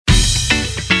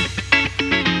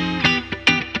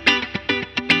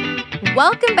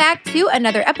Welcome back to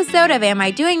another episode of Am I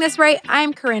Doing This Right?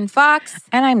 I'm Corinne Fox.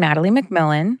 And I'm Natalie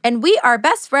McMillan. And we are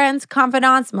best friends,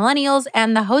 confidants, millennials,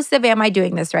 and the hosts of Am I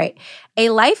Doing This Right? A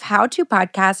life how-to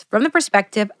podcast from the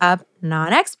perspective of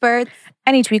non-experts.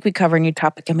 And each week we cover a new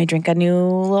topic and we drink a new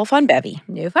little fun bevy.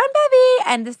 New fun bevy.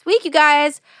 And this week, you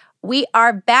guys, we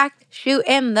are back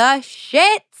shooting the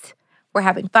shit. We're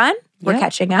having fun. We're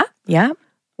catching up. Yeah.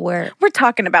 We're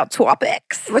talking about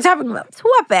topics. talking about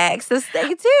topics. So stay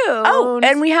tuned. Oh,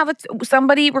 and we have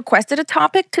somebody requested a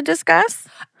topic to discuss.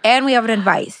 And we have an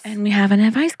advice. And we have an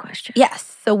advice question.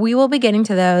 Yes. So we will be getting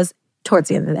to those towards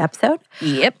the end of the episode.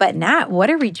 Yep. But Nat,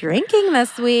 what are we drinking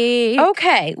this week?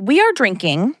 Okay, we are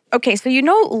drinking. Okay, so you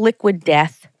know Liquid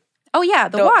Death? Oh, yeah,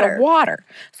 the water. The water.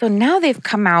 So now they've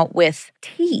come out with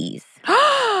teas.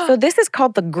 So this is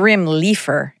called the Grim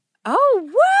Leafer. Oh,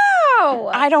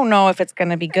 wow. I don't know if it's going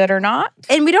to be good or not.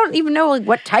 And we don't even know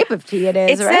what type of tea it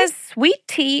is, It right? says sweet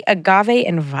tea, agave,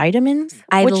 and vitamins.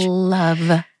 I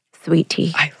love sweet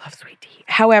tea. I love sweet tea.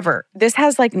 However, this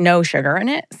has like no sugar in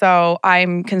it, so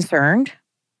I'm concerned.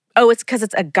 Oh, it's because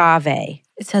it's agave.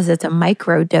 It says it's a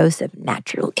micro dose of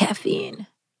natural caffeine.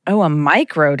 Oh, a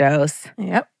microdose.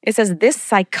 Yep. It says this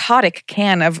psychotic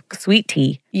can of sweet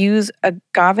tea use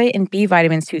agave and B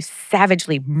vitamins to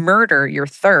savagely murder your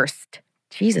thirst.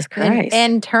 Jesus Christ.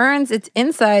 And turns its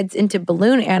insides into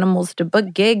balloon animals to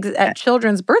book gigs at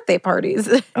children's birthday parties.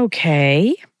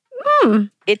 Okay.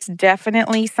 It's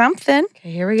definitely something.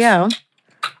 Okay, here we go.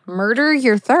 Murder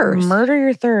your thirst. Murder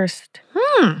your thirst.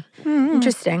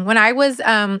 Interesting. When I was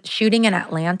shooting in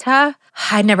Atlanta,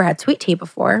 I'd never had sweet tea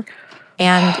before.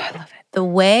 And I love it. the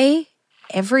way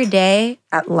every day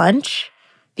at lunch,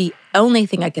 the only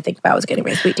thing I could think about was getting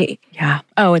my sweet tea. Yeah.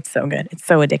 Oh, it's so good. It's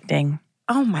so addicting.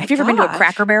 Oh my gosh. Have you ever been to a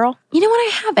Cracker Barrel? You know what?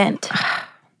 I haven't.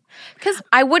 Because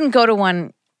I wouldn't go to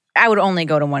one. I would only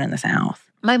go to one in the South.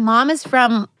 my mom is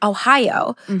from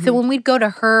Ohio. So when we'd go to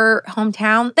her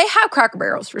hometown, they have Cracker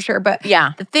Barrels for sure. But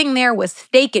Yeah. the thing there was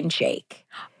Steak and Shake.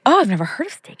 Oh, I've never heard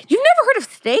of Steak and Shake. You've never heard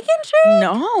of Steak and Shake?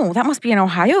 No, that must be an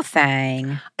Ohio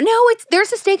thing. No,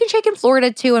 there's a Steak and Shake in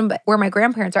Florida too, and where my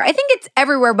grandparents are. I think it's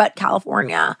everywhere but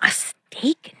California. A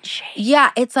Steak and Shake.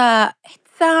 Yeah, it's a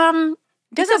Doesn't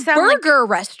it's a sound like- burger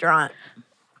restaurant.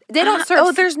 They don't serve.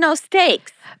 Oh, there's no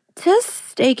steaks. Does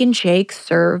Steak and Shake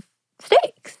serve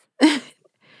steaks?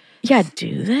 Yeah,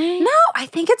 do they? No, I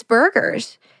think it's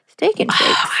burgers. Steak and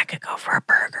Shakes. Oh, I could go for a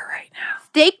burger right now.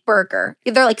 Steak burger.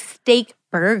 They're like steak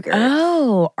burgers.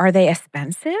 Oh, are they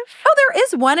expensive? Oh, there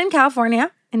is one in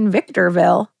California, in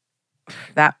Victorville.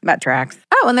 That tracks.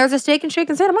 Oh, and there's a Steak and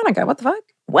Shake in Santa Monica. What the fuck?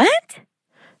 What?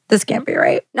 This can't be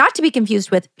right. Not to be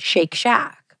confused with Shake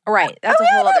Shack. Right, that's a yeah,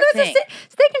 whole no, other there's thing. a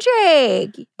Steak and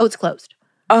Shake. Oh, it's closed.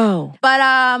 Oh.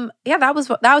 But yeah,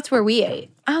 that's where we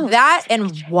ate. Oh, That Steak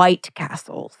and White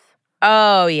Castles.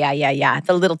 Oh, yeah.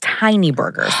 The little tiny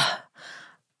burgers.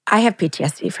 I have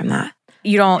PTSD from that.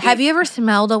 You don't... Have you ever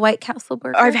smelled a White Castle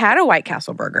burger? I've had a White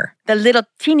Castle burger. The little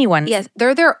teeny ones. Yes,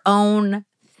 they're their own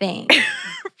thing.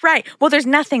 Right. Well, there's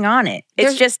nothing on it. It's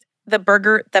There's- just the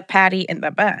burger, the patty, and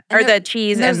the bun. And Or there- the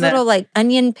cheese There's and the... little like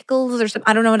onion pickles or something.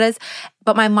 I don't know what it is.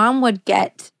 But my mom would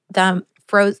get them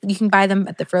frozen. You can buy them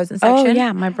at the frozen section. Oh,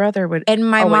 yeah. My brother would... And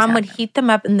my always mom have would them. heat them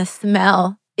up in the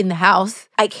smell in the house.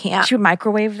 I can't. She would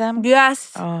microwave them?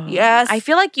 Yes. Oh. Yes. I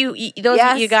feel like those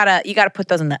Yes. you gotta put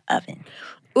those in the oven.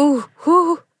 Ooh,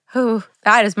 ooh, ooh.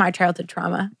 That is my childhood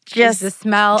trauma. Just the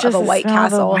smell of a the White smell of a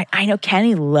Castle. White- I know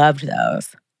Kenny loved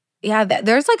those. Yeah,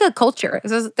 there's like a culture.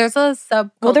 There's a sub.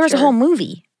 Well, there was a whole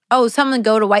movie. Oh, someone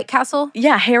go to White Castle?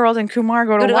 Yeah, Harold and Kumar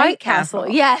go to White Castle.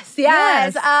 Yes.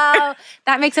 Yes. Oh,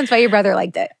 that makes sense why your brother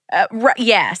liked it. Right,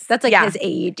 yes. That's like yeah. his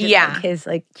age. And Yeah. like his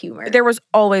like humor. There was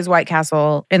always White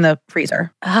Castle in the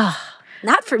freezer.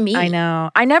 Not for me. I know.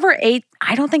 I never ate.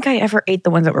 I don't think I ever ate the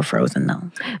ones that were frozen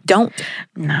though. Don't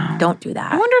No. do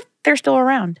that. I wonder if they're still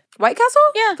around. White Castle?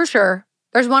 Yeah. For sure.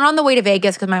 There's one on the way to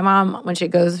Vegas because my mom, when she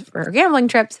goes for her gambling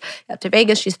trips up to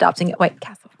Vegas, she stops and get White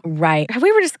Castle. Right. Have we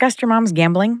ever discussed your mom's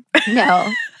gambling?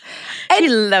 No. She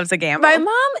loves a gamble. My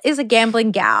mom is a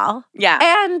gambling gal. Yeah.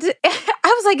 And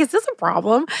I was like, is this a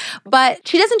problem? But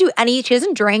she doesn't she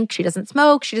doesn't drink, she doesn't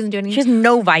smoke, she doesn't do anything. She has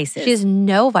no vices. She has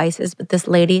no vices, but this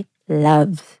lady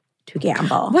loves to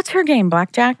gamble. What's her game?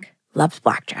 Blackjack? Loves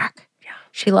blackjack. Yeah.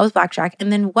 She loves blackjack.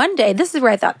 And then one day, this is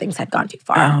where I thought things had gone too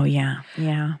far. Oh, yeah.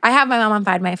 Yeah. I have my mom on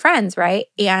Find My Friends, right?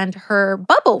 And her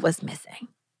bubble was missing.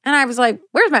 And I was like,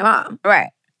 where's my mom? Right.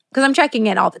 Because I'm checking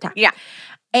in all the time. Yeah.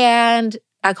 And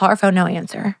I call her phone, no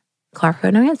answer. Call her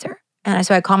phone, no answer. And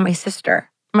so I call my sister.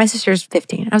 My sister's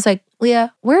 15. I was like,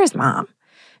 Leah, where is mom?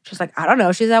 She's like, I don't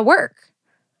know. She's at work.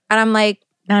 And I'm like,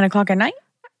 9 o'clock at night?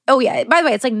 Oh, yeah. By the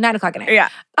way, it's like 9 o'clock at night. Yeah.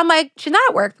 I'm like, she's not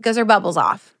at work because her bubble's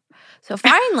off. So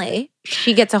finally,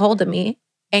 she gets a hold of me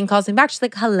and calls me back. She's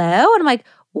like, hello? And I'm like,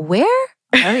 where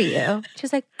are you?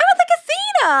 She's like, I'm at the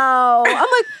casino. I'm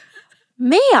like,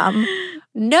 ma'am,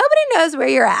 nobody knows where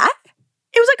you're at.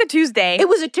 It was like a Tuesday. It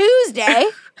was a Tuesday.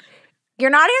 You're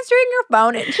not answering your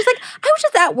phone. And she's like, I was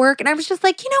just at work. And I was just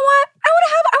like, you know what? I want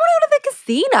to go to the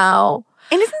casino.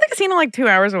 And isn't the casino like 2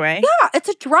 hours away? Yeah, it's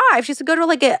a drive. She has to go to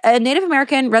like a Native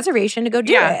American reservation to go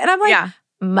do it. And I'm like,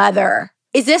 mother,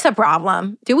 is this a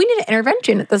problem? Do we need an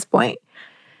intervention at this point?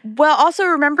 Well, also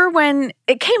remember when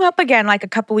it came up again like a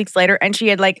couple weeks later and she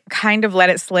had like kind of let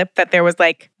it slip that there was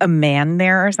like a man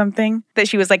there or something, that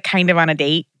she was like kind of on a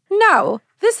date? No,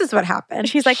 this is what happened.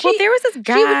 She's like, well, there was this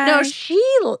guy. She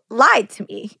lied to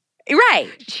me. Right.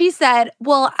 She said,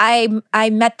 well, I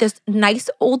met this nice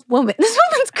old woman. This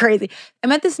woman's crazy. I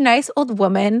met this nice old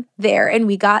woman there and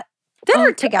we got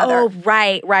dinner together. Oh,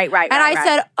 right. And I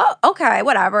said, oh, okay,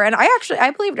 whatever. And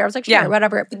I believed her. I was like, sure,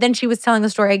 whatever. But then she was telling the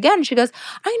story again. She goes,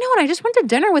 I know, and I just went to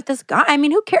dinner with this guy. I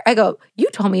mean, who cares? I go, you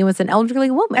told me it was an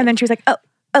elderly woman. And then she was like, oh.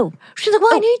 She's like,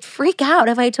 well, I need to freak out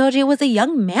if I told you it was a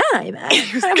young man I met.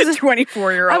 It was like a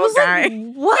 24-year-old guy.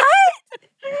 Like, what?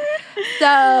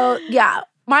 So, yeah.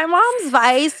 My mom's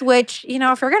vice, which, you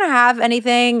know, if you're going to have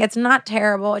anything, it's not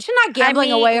terrible. She's not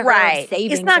gambling away her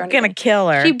savings. It's not going to kill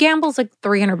her. She gambles like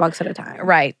 $300 at a time.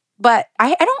 Right. But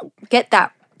I don't get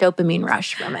that dopamine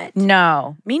rush from it.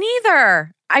 No, me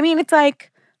neither. I mean, it's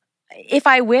like, if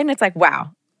I win, it's like,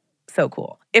 wow, so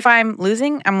cool. If I'm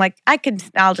losing, I'm like,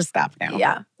 I'll just stop now.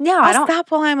 Yeah. No, I'll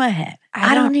stop while I'm ahead.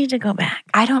 I don't need to go back.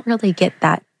 I don't really get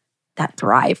that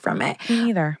drive from it. Me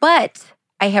neither. But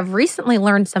I have recently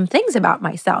learned some things about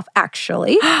myself,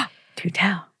 actually. Do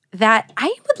tell. That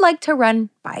I would like to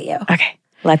run by you. Okay,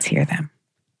 let's hear them.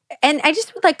 And I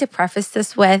just would like to preface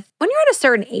this with, when you're at a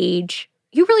certain age,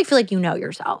 you really feel like you know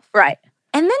yourself. Right.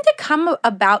 And then to come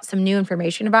about some new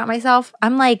information about myself,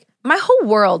 I'm like, my whole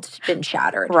world's been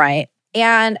shattered. Right.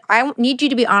 And I need you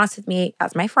to be honest with me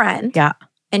as my friend. Yeah.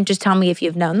 And just tell me if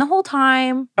you've known the whole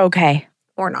time. Okay.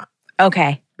 Or not.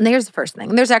 Okay. And here's the first thing.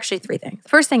 And there's actually 3 things. The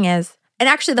first thing is, and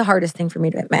actually the hardest thing for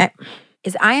me to admit,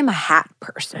 is I am a hat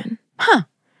person. Huh.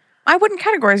 I wouldn't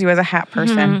categorize you as a hat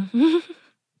person.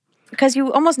 Because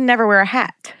you almost never wear a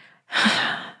hat.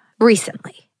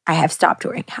 Recently, I have stopped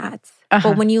wearing hats.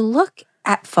 But when you look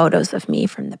at photos of me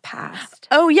from the past.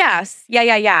 Oh, yes.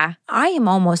 Yeah. I am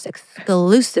almost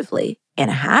exclusively in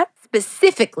a hat,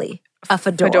 specifically a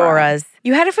fedora. Fedoras.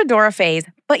 You had a fedora phase,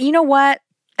 but you know what?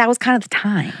 That was kind of the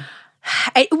time.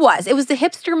 It was the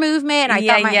hipster movement. I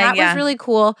thought my hat was really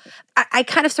cool. I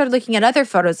kind of started looking at other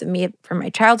photos of me from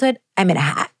my childhood. I'm in a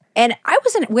hat. And I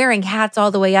wasn't wearing hats all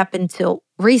the way up until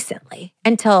recently,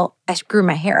 until I grew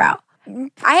my hair out.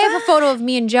 I have a photo of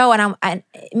me and Joe, and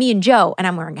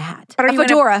I'm wearing a hat. But a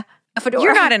fedora. A fedora.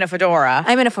 You're not in a fedora.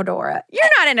 I'm in a fedora. You're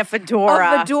not in a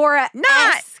fedora. A fedora.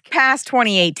 Not past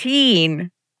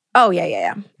 2018. Oh,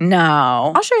 yeah.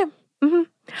 No. I'll show you. Mm-hmm.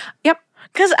 Yep.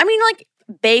 Because, I mean, like,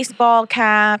 baseball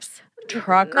caps,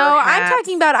 trucker hats. I'm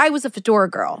talking about I was a fedora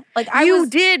girl. Like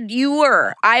You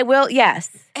were. I will, yes.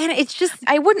 And it's just,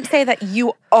 I wouldn't say that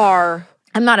you are.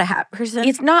 I'm not a hat person.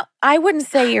 It's not, I wouldn't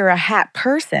say you're a hat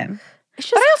person.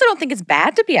 But I also don't think it's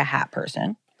bad to be a hat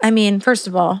person. I mean, first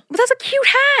of all. But that's a cute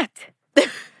hat.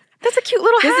 That's a cute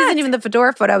little hat. This isn't even the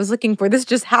fedora photo I was looking for. This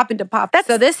just happened to pop.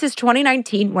 So this is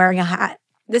 2019 wearing a hat.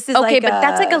 This is okay, but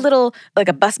that's like a little, like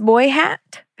a busboy hat.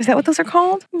 Is that what those are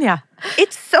called? Yeah.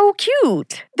 It's so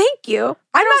cute. Thank you.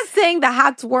 I'm not saying the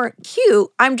hats weren't cute.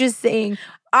 I'm just saying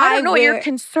I don't know what your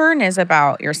concern is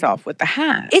about yourself with the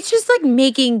hat. It's just like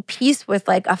making peace with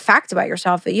like a fact about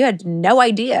yourself that you had no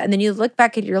idea. And then you look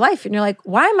back at your life and you're like,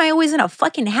 why am I always in a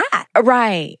fucking hat?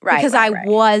 Right. Because I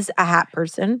was a hat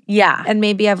person. Yeah. And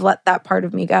maybe I've let that part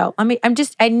of me go. I mean,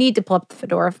 I need to pull up the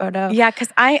fedora photo. Yeah, because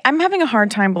I'm having a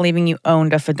hard time believing you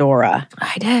owned a fedora.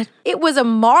 I did. It was a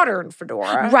modern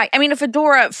fedora. Right. I mean, a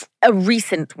fedora, a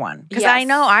recent one. Because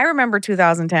I remember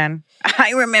 2010.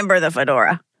 I remember the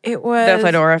fedora. It was the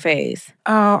fedora phase.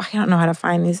 Oh, I don't know how to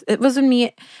find these. It wasn't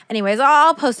me. Anyways,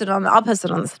 I'll post it on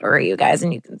the story, you guys,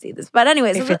 and you can see this. But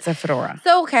anyways, if it's a fedora.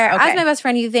 So as my best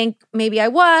friend, you think maybe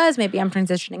I'm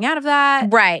transitioning out of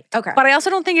that. Right. Okay. But I also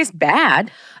don't think it's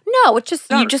bad. No, it's just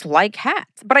you just like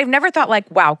hats. But I've never thought like,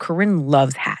 wow, Corinne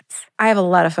loves hats. I have a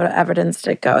lot of photo evidence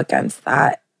to go against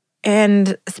that,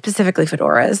 and specifically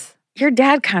fedoras. Your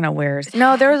dad kind of wears.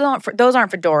 No, those aren't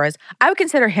fedoras. I would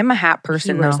consider him a hat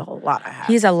person, He wears though. a lot of hats.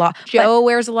 He's a lot. Joe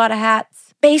wears a lot of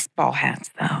hats. Baseball hats,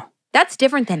 though. That's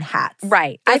different than hats.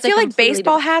 Right. That's I feel like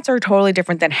baseball hats are totally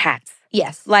different than hats.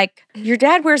 Yes. Like, your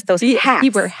dad wears those hats. He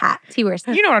wears hats. He wears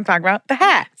hats. You know what I'm talking about. The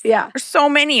hats. Yeah. There's so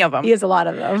many of them. He has a lot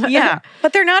of them. Yeah.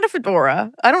 But they're not a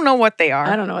fedora. I don't know what they are.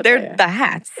 I don't know what they're the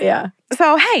hats. Yeah.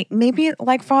 So, hey, maybe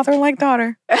like father, like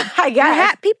daughter. I guess. You're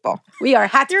hat people. We are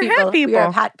hat people. Hat people. We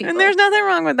are hat people. And there's nothing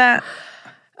wrong with that.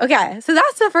 Okay, so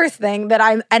that's the first thing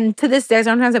that and to this day,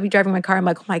 sometimes I'll be driving my car, I'm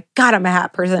like, oh my God, I'm a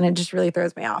hat person. It just really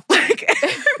throws me off. Like,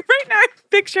 right now I'm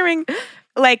picturing,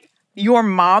 like, your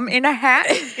mom in a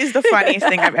hat is the funniest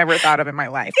thing I've ever thought of in my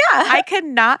life. Yeah. I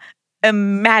cannot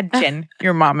imagine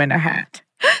your mom in a hat.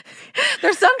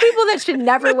 There's some people that should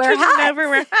never wear hats. Never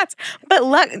wear hats. But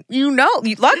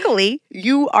luckily,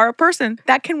 you are a person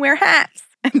that can wear hats.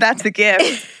 And that's a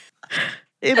gift.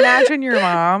 Imagine your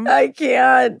mom. I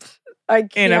can't.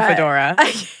 In a fedora.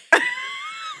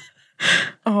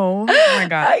 Oh my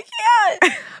God. I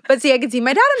can't. But see, I can see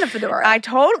my dad in a fedora.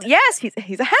 Yes,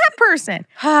 he's a hat person.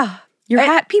 You're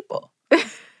hat people.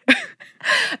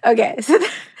 Okay, so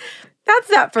that's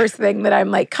that first thing that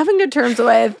I'm like coming to terms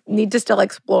with, need to still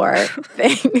explore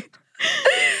thing.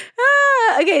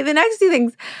 Okay, the next two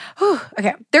things.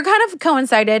 Okay, they're kind of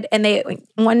coincided and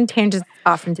one tangents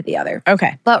off into the other.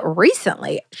 Okay. But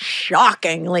recently,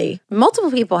 shockingly,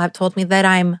 multiple people have told me that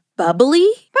I'm bubbly.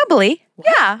 Bubbly?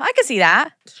 Yeah, I can see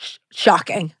that.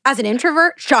 Shocking. As an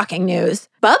introvert, shocking news.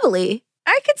 Bubbly?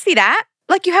 I can see that.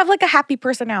 Like you have like a happy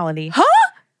personality. Huh?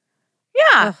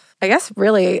 Yeah. Ugh, I guess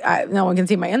really no one can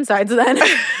see my insides then.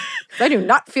 I do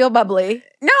not feel bubbly.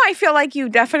 No, I feel like you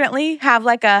definitely have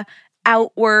like a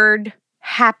outward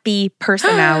happy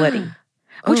personality,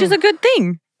 which is a good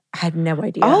thing. I had no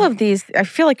idea. All of these, I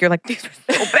feel like you're like, these are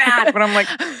so bad. But I'm like,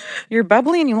 you're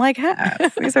bubbly and you like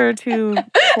hats. These are two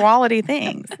quality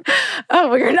things. Oh,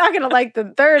 well, you're not going to like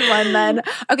the third one then.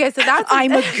 Okay, so that's...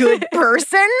 I'm a good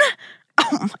person?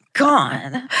 Oh my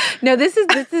God. No, this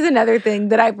is another thing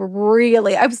that I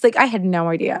was like, I had no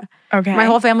idea. Okay. My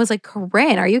whole family was like,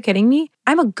 Corinne, are you kidding me?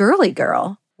 I'm a girly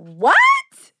girl. What?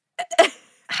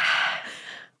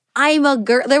 I'm a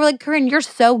girl. They were like, Corinne, you're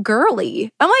so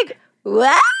girly. I'm like,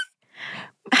 what?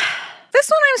 This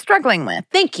one I'm struggling with.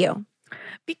 Thank you.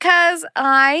 Because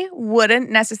I wouldn't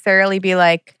necessarily be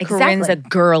like, Corinne's a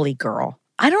girly girl.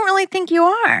 I don't really think you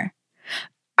are.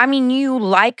 I mean, you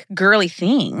like girly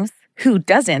things. Who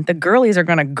doesn't? The girlies are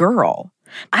gonna girl.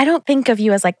 I don't think of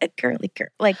you as like a girly girl.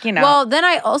 Like, you know. Well, then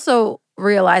I also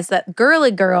realized that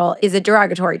girly girl is a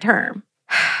derogatory term.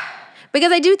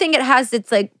 Because I do think it has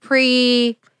its like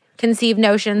preconceived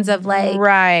notions of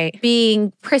like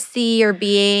being prissy or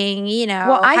being,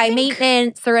 high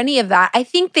maintenance or any of that. I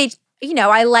think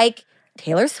I like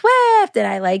Taylor Swift and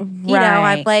I like,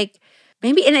 I'm like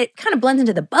maybe, and it kind of blends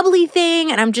into the bubbly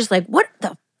thing. And I'm just like, who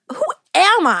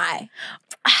am I?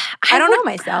 I don't know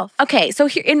myself. Okay, so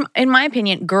here, in my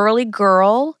opinion, girly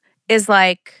girl is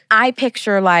like, I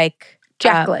picture like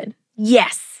Jacqueline.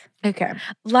 Yes. Okay.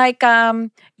 Like,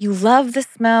 you love the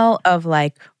smell of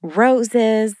like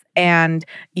roses and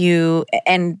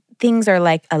things are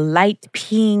like a light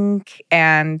pink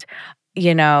and,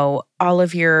 all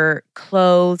of your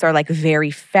clothes are like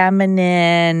very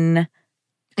feminine.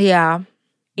 Yeah.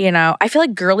 I feel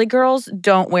like girly girls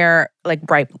don't wear like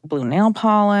bright blue nail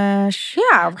polish.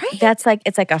 Yeah, right. That's like,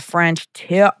 it's like a French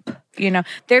tip,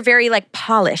 They're very like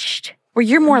polished, where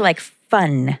you're more like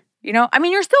fun, I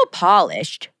mean, you're still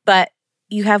polished, but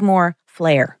you have more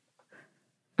flair.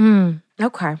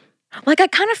 Okay. Like I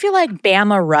kind of feel like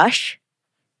Bama Rush,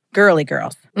 girly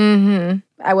girls. Mm-hmm.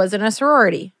 I was in a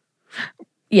sorority.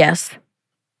 Yes.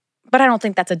 But I don't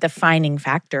think that's a defining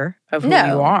factor of who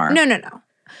you are. No.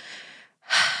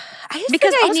 I just think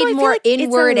I need more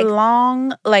inward. It's a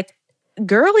long, like,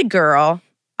 girly girl.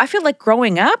 I feel like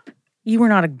growing up, you were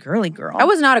not a girly girl. I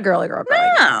was not a girly girl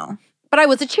growing up. But I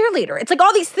was a cheerleader. It's like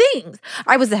all these things.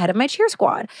 I was the head of my cheer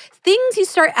squad. Things you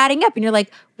start adding up and you're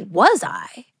like, was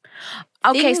I?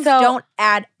 Okay, things don't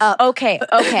add up. Okay.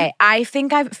 I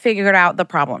think I've figured out the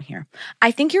problem here.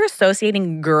 I think you're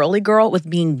associating girly girl with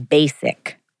being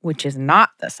basic, which is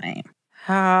not the same.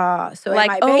 So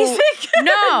like, am I basic?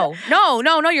 No,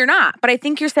 you're not. But I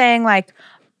think you're saying like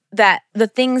that the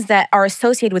things that are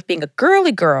associated with being a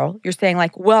girly girl, you're saying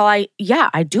like, well, I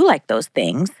do like those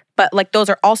things. But like those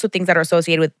are also things that are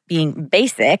associated with being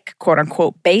basic, quote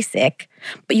unquote basic.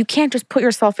 But you can't just put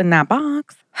yourself in that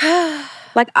box.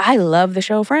 Like I love the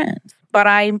show Friends, but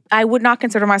I would not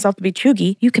consider myself to be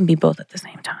chuggy. You can be both at the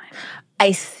same time.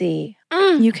 I see.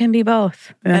 You can be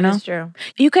both. That is true.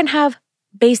 You can have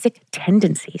basic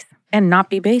tendencies and not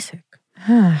be basic.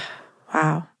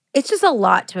 Wow. It's just a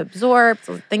lot to absorb,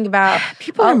 to think about.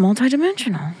 People are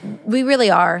multidimensional. We really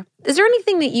are. Is there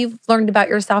anything that you've learned about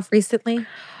yourself recently?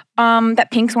 That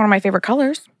pink's one of my favorite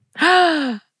colors.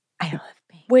 I love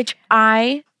pink. Which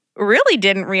I really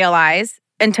didn't realize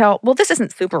until, well, this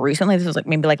isn't super recently. This was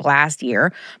maybe last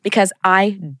year, because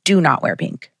I do not wear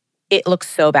pink. It looks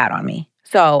so bad on me.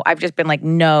 So I've just been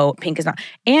no, pink is not.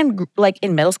 And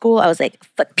in middle school, I was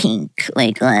fuck pink.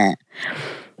 Everything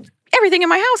in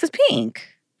my house is pink.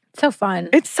 So fun.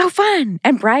 It's so fun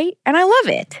and bright, and I love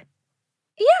it.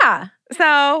 Yeah.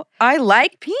 So I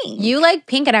like pink. You like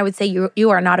pink, and I would say you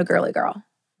are not a girly girl.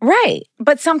 Right.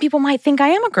 But some people might think I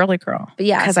am a girly girl. But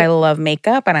yeah. Because I love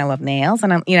makeup and I love nails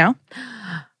and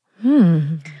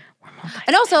And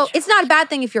also, it's not a bad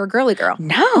thing if you're a girly girl.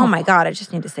 No. Oh my God, I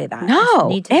just need to say that. No.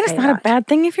 And it's not a bad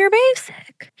thing if you're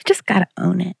basic. You just got to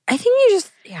own it. I think you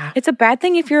just, yeah. It's a bad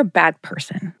thing if you're a bad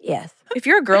person. Yes. If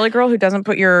you're a girly girl who doesn't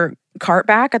put your cart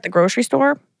back at the grocery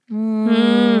store,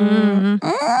 that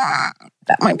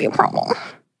might be a problem.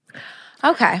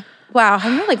 Okay. Wow,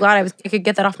 I'm really glad I could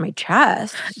get that off my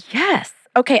chest. Yes.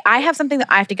 Okay, I have something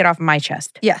that I have to get off my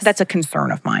chest. Yes. That's a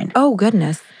concern of mine. Oh,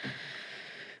 goodness.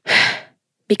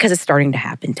 Because it's starting to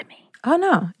happen to me. Oh,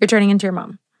 no. You're turning into your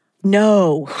mom.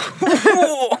 No.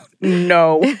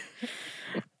 No.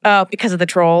 Oh, because of the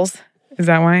trolls? Is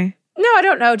that why? No, I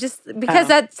don't know. Just because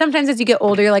that sometimes as you get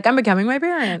older, you're like, I'm becoming my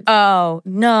parents. Oh,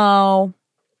 no.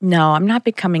 No, I'm not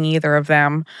becoming either of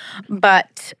them.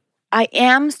 But I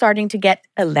am starting to get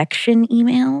election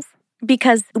emails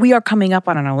because we are coming up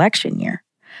on an election year.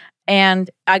 And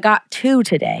I got 2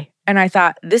 today. And I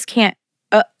thought, this can't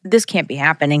be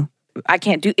happening. I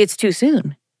can't do, it's too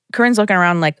soon. Corinne's looking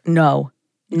around no.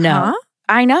 Huh?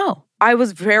 I know. I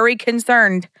was very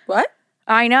concerned. What?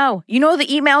 I know. You know the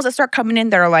emails that start coming in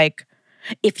that are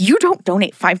if you don't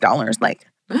donate $5,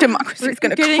 democracy is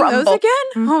going to crumble. Those again?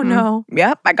 Mm-hmm. Oh, no.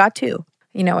 Yep, I got 2.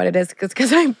 You know what it is?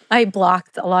 Because I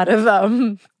blocked a lot of I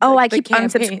keep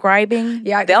unsubscribing.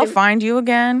 Yeah, they'll find you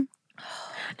again.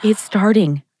 Oh, no. It's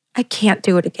starting. I can't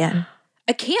do it again.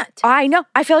 I can't. I know.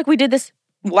 I feel like we did this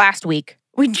last week.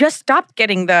 We just stopped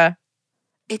getting the.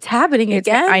 It's happening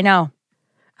again. I know.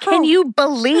 Can you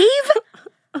believe?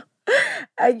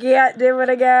 I can't do it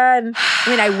again. I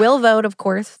mean, I will vote, of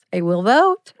course. I will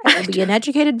vote. I will be an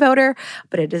educated voter,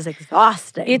 but it is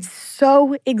exhausting. It's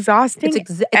so exhausting.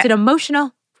 It's an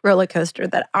emotional roller coaster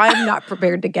that I'm not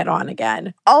prepared to get on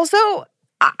again. Also,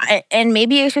 and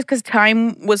maybe it's just because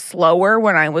time was slower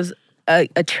when I was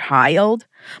a child,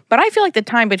 but I feel like the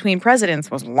time between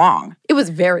presidents was long. It was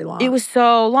very long. It was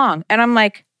so long. And I'm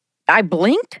I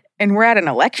blinked and we're at an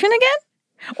election again?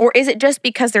 Or is it just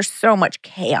because there's so much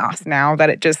chaos now that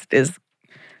it just is?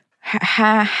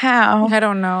 How? I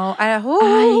don't know. I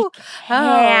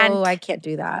can't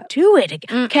do that. Do it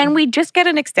again. Can we just get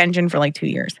an extension for 2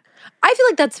 years? I feel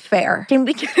like that's fair. Can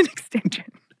we get an extension?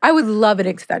 I would love an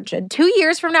extension. 2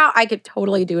 years from now, I could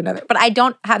totally do another. But I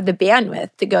don't have the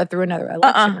bandwidth to go through another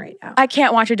election right now. I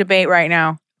can't watch a debate right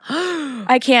now.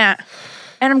 I can't.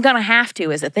 And I'm going to have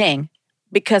to is a thing.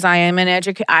 Because I am an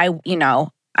educator.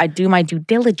 I do my due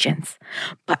diligence.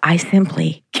 But I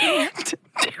simply can't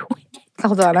do it.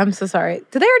 Hold on. I'm so sorry.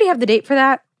 Do they already have the date for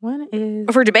that? When is...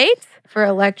 For debates? For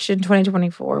election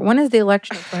 2024. When is the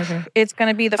election of president? It's going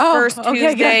to be the first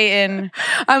Tuesday in...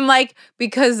 I'm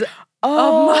because...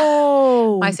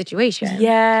 of my situation.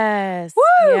 Yes.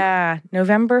 Woo! Yeah.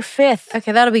 November 5th.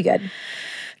 Okay, that'll be good.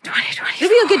 2024. It'll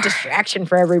be a good distraction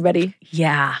for everybody.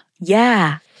 Yeah.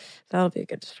 Yeah. That'll be a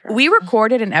good distraction. We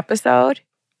recorded an episode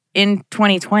in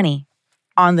 2020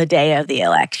 on the day of the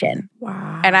election.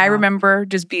 Wow. And I remember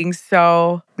just being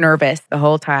so nervous the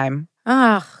whole time.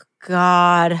 Oh,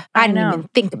 God. I didn't even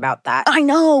think about that. I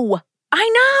know.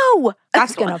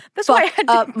 That's going to fuck why I had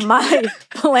up my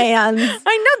plans.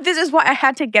 I know. This is why I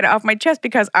had to get it off my chest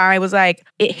because I was it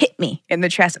hit me in the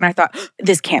chest and I thought,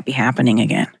 this can't be happening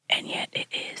again. And yet it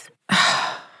is.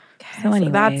 Okay, so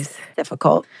that's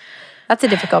difficult. That's a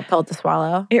difficult pill to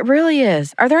swallow. It really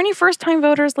is. Are there any first-time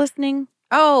voters listening?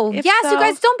 Oh, yes. So, you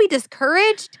guys, don't be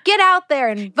discouraged. Get out there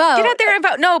and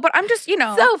vote. No, but I'm just,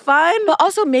 So fun. But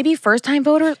also maybe first-time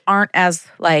voters aren't as,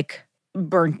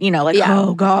 burned,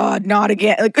 oh, God, not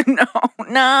again.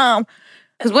 No.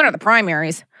 Because when are the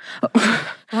primaries?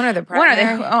 When are the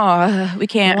primaries? We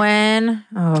can't. When?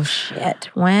 Oh, shit.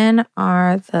 When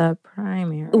are the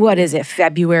primaries? What is it,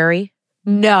 February?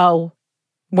 No.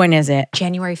 When is it?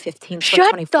 January 15th, Shut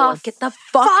 2024. Get the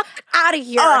fuck out of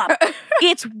here.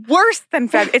 It's worse than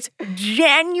February. It's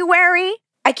January.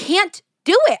 I can't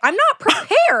do it. I'm not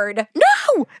prepared.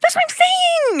 No, that's what I'm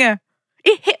saying.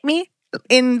 It hit me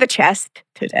in the chest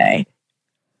today.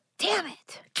 Damn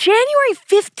it. January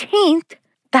 15th.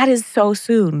 That is so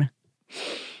soon.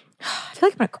 I feel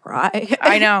like I'm gonna cry.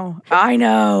 I know.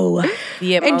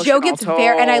 The emotional and Joe gets toll.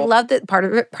 very, and I love that part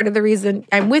of the reason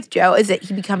I'm with Joe is that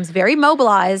he becomes very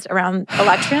mobilized around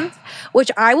elections, which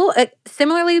I will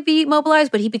similarly be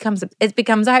mobilized, but it becomes a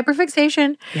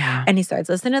hyperfixation. Yeah. And he starts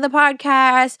listening to the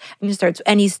podcast,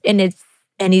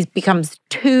 and he becomes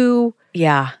too.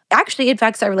 Yeah. Actually, it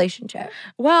affects our relationship.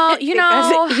 Well, he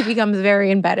becomes very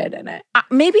embedded in it.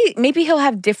 Maybe he'll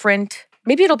have different.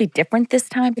 Maybe it'll be different this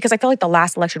time because I feel like the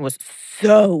last election was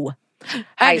so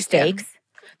high stakes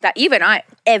that even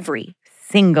every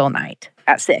single night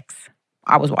at 6,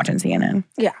 I was watching CNN.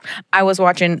 Yeah. I was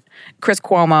watching Chris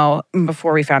Cuomo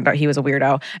before we found out he was a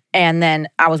weirdo. And then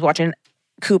I was watching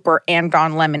Cooper and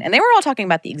Don Lemon. And they were all talking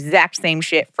about the exact same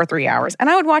shit for 3 hours. And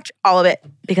I would watch all of it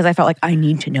because I felt like I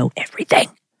need to know everything.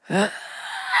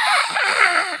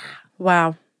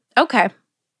 Wow. Okay.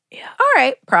 Yeah. All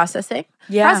right. Processing.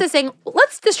 Yeah. Processing.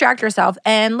 Let's distract ourselves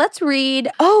and let's read.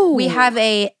 Oh. We have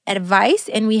an advice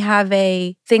and we have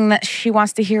a thing that she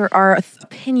wants to hear our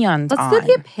opinions on. Let's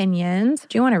do the opinions.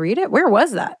 Do you want to read it? Where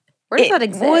was that? Where does that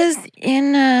exist? It was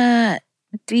in a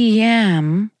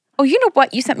DM. Oh, you know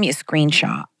what? You sent me a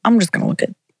screenshot. I'm just going to look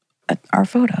at our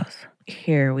photos.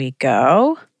 Here we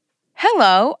go.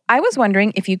 Hello. I was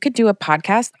wondering if you could do a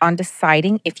podcast on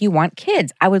deciding if you want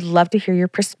kids. I would love to hear your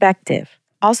perspective.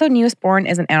 Also, Neosporin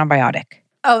is an antibiotic.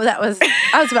 Oh, that was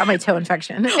about my toe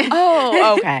infection.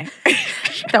 Oh, okay.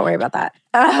 Don't worry about that.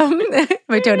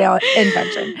 My toenail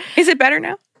infection. Is it better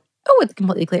now? Oh, it's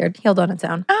completely cleared. Healed on its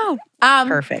own. Oh,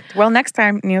 perfect. Well, next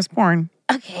time, Neosporin.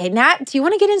 Okay, Nat, do you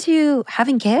want to get into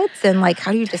having kids and like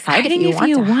how do you decide if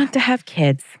you want to have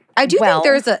kids? I do think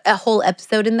there's a whole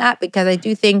episode in that because I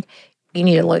do think you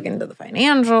need to look into the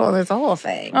financial. There's a whole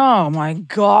thing. Oh my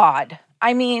God.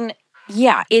 I mean,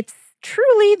 yeah, it's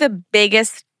truly the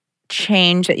biggest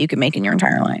change that you can make in your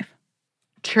entire life.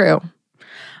 True.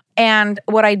 And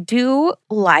what I do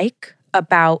like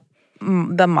about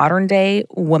the modern day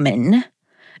woman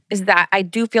is that I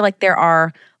do feel like there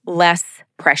are less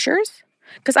pressures.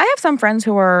 Because I have some friends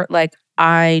who are like,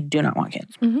 I do not want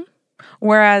kids. Mm-hmm.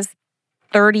 Whereas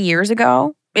 30 years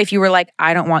ago, if you were like,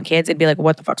 I don't want kids, it'd be like,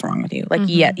 what the fuck's wrong with you? Like,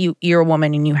 yeah, you're a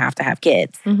woman and you have to have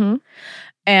kids. Mm-hmm.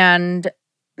 And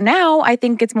now I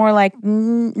think it's more like,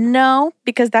 no,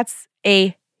 because that's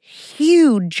a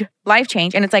huge life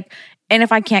change. And it's like, and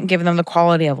if I can't give them the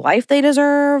quality of life they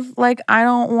deserve, like, I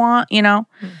don't want,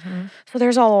 Mm-hmm. So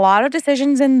there's a lot of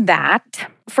decisions in that.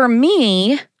 For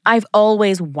me, I've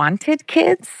always wanted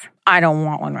kids. I don't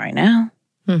want one right now.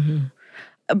 Mm-hmm.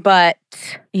 But,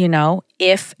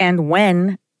 if and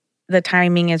when the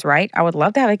timing is right, I would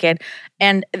love to have a kid.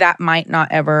 And that might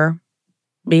not ever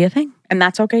be a thing. And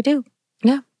that's okay too.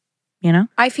 Yeah.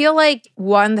 I feel like,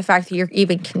 one, the fact that you're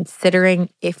even considering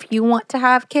if you want to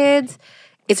have kids,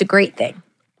 it's a great thing.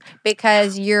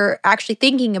 Because you're actually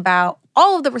thinking about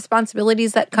all of the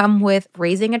responsibilities that come with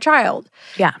raising a child.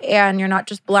 Yeah. And you're not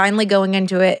just blindly going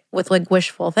into it with like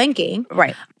wishful thinking.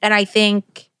 Right. And I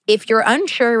think if you're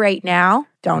unsure right now,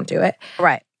 don't do it.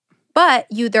 Right. But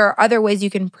there are other ways you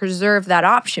can preserve that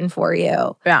option for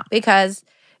you. Yeah. Because,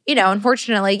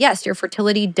 unfortunately, yes, your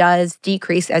fertility does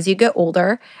decrease as you get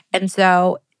older. And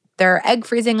so there are egg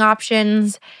freezing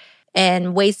options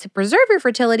and ways to preserve your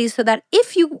fertility so that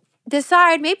if you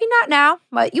decide, maybe not now,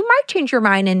 but you might change your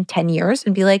mind in 10 years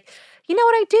and be like, you know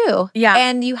what I do? Yeah.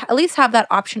 And you at least have that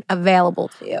option available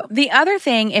to you. The other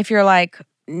thing, if you're like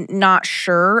not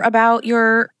sure about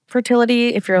your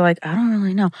fertility, if you're like, I don't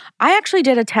really know. I actually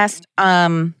did a test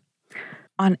on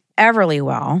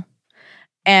Everlywell.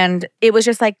 And it was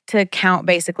just like to count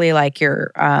basically like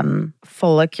your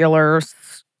follicular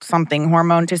something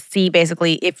hormone to see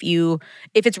basically if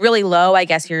it's really low, I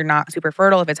guess you're not super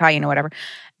fertile. If it's high, whatever.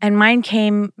 And mine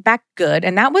came back good.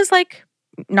 And that was like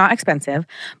not expensive.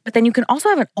 But then you can also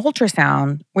have an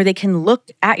ultrasound where they can look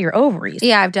at your ovaries.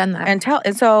 Yeah, I've done that.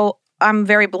 And so I'm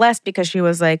very blessed because she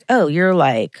was like, oh, you're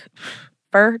like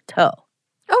fertile.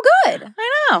 Oh, good.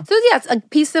 I know. So yeah, it's a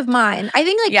peace of mind. I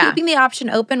think keeping the option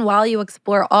open while you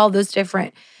explore all those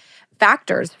different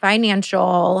factors,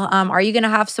 financial, are you going to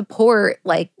have support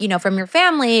from your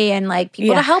family and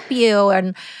people to help you?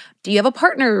 And do you have a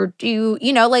partner? Do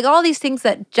you, all these things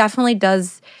that definitely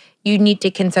you need to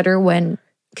consider when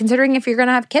considering if you're going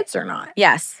to have kids or not.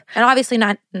 Yes. And obviously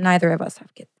neither of us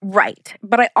have kids. Right.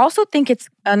 But I also think it's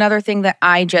another thing that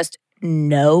I just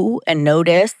know and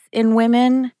notice in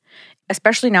women,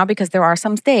 especially now because there are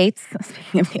some states,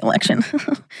 speaking of the election,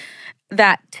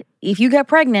 that if you get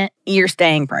pregnant, you're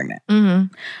staying pregnant.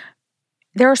 Mm-hmm.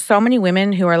 There are so many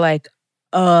women who are like,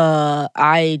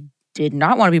 I did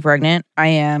not want to be pregnant. I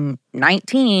am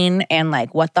 19 and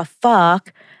what the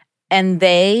fuck? and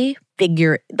they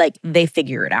figure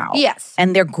it out. Yes.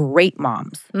 And they're great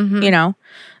moms, Mm-hmm. you know?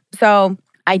 So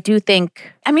I do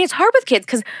think, I mean, it's hard with kids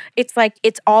because it's like,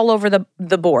 it's all over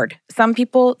the board. Some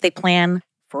people, they plan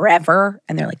forever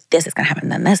and they're like, this is going to happen,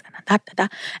 then this, and then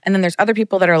that. And then there's other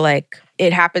people that are like,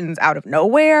 it happens out of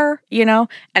nowhere, you know?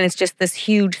 And it's just this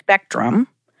huge spectrum.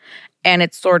 And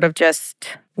it's sort of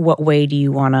just, what way do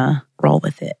you want to roll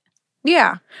with it?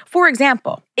 Yeah. For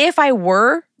example, if I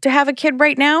were to have a kid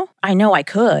right now, I know I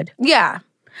could. Yeah.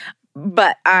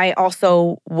 But I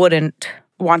also wouldn't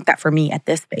want that for me at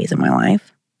this phase in my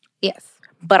life. Yes.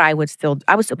 But I would still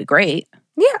be great.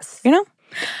 Yes. You know?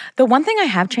 The one thing I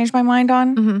have changed my mind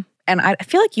on, Mm-hmm. and I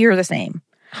feel like you're the same.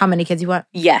 How many kids you want?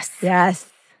 Yes. Yes.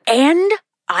 And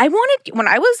I wanted, when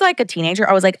I was like a teenager,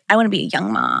 I was like, I want to be a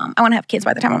young mom. I want to have kids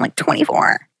by the time I'm like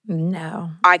 24. No.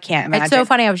 I can't imagine. It's so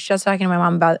funny. I was just talking to my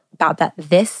mom about that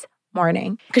this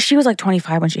morning. Because she was like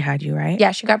 25 when she had you, right?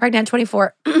 Yeah, she got pregnant at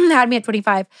 24, had me at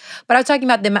 25. But I was talking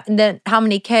about the how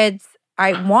many kids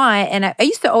I want. And I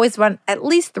used to always want at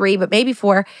least 3, but maybe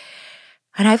 4.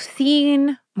 And I've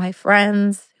seen my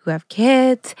friends who have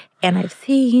kids, and I've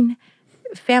seen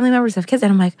family members have kids,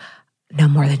 and I'm like, no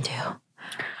more than 2.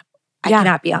 I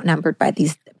cannot be outnumbered by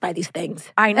these things.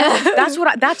 I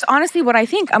know. That's honestly what I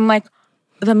think. I'm like,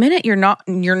 the minute you're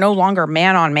no longer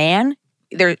man on man,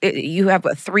 you have a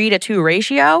 3-to-2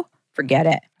 ratio, forget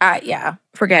it. Yeah.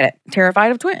 Forget it.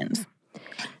 Terrified of twins.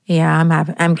 Yeah, I'm gonna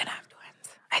have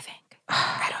twins, I think.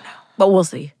 I don't know. But we'll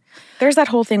see. There's that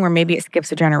whole thing where maybe it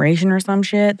skips a generation or some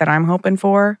shit that I'm hoping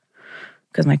for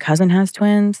because my cousin has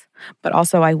twins. But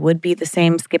also I would be the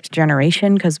same skipped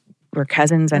generation because we're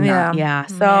cousins and not. Yeah.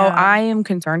 So I am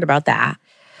concerned about that.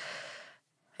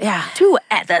 Yeah. 2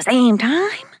 at the same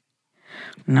time?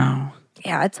 No.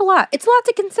 Yeah, it's a lot. It's a lot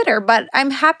to consider, but I'm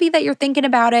happy that you're thinking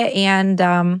about it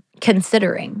and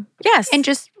considering. Yes. And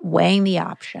just weighing the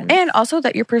options. And also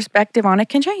that your perspective on it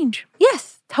can change.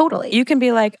 Yes, totally. You can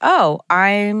be like, oh,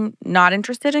 I'm not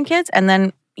interested in kids. And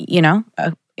then, you know,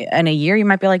 in a year, you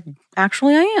might be like,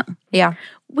 actually, I am. Yeah.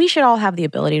 We should all have the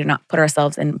ability to not put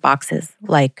ourselves in boxes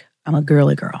like, I'm a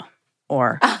girly girl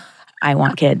or I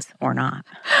want kids or not.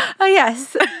 Oh,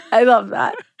 yes. I love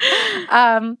that.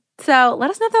 So let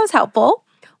us know if that was helpful.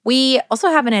 We also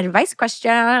have an advice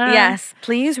question. Yes,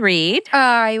 please read.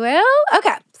 I will.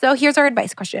 Okay, so here's our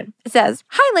advice question. It says,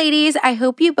 hi, ladies. I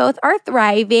hope you both are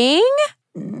thriving.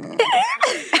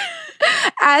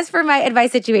 As for my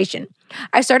advice situation,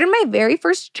 I started my very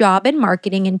first job in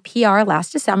marketing and PR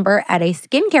last December at a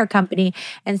skincare company,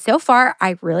 and so far,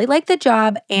 I really like the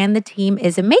job and the team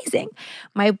is amazing.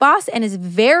 My boss and his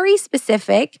very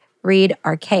specific, read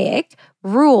archaic,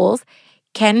 rules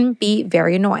can be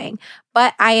very annoying,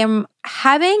 but I am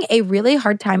having a really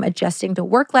hard time adjusting to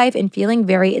work life and feeling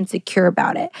very insecure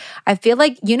about it. I feel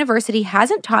like university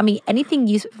hasn't taught me anything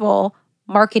useful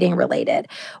marketing related.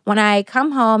 When I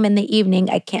come home in the evening,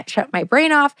 I can't shut my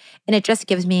brain off and it just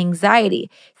gives me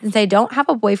anxiety. Since I don't have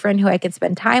a boyfriend who I can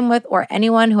spend time with or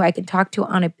anyone who I can talk to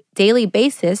on a daily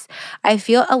basis, I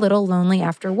feel a little lonely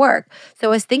after work. So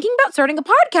I was thinking about starting a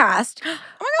podcast.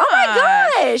 Oh my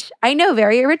gosh. I know,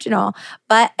 very original.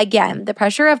 But again, the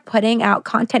pressure of putting out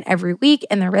content every week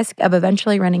and the risk of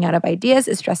eventually running out of ideas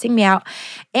is stressing me out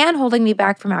and holding me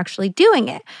back from actually doing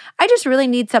it. I just really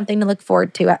need something to look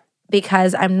forward to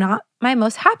because I'm not my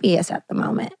most happiest at the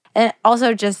moment. And it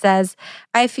also just says,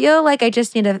 I feel like I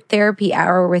just need a therapy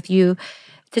hour with you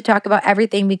to talk about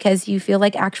everything because you feel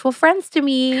like actual friends to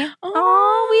me.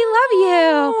 Oh,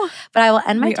 we love you. But I will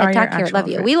end my TED Talk here. Love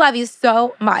you. We love you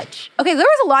so much. Okay, there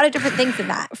was a lot of different things in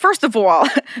that. First of all,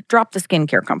 drop the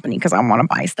skincare company because I want to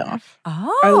buy stuff.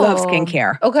 Oh. I love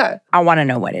skincare. Okay. I want to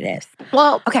know what it is.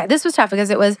 Well, okay, this was tough because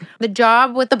it was the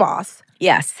job with the boss.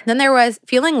 Yes. Then there was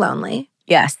feeling lonely.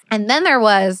 Yes. And then there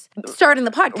was starting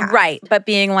the podcast. Right. But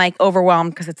being like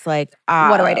overwhelmed because it's like,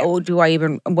 what do I do? Oh, do I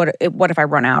even, what if I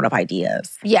run out of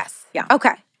ideas? Yes. Yeah.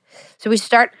 Okay. So we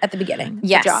start at the beginning.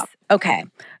 Yes. The job. Okay.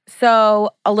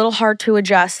 So a little hard to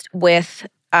adjust with,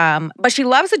 but she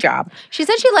loves the job. She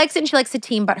said she likes it and she likes the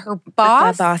team, but her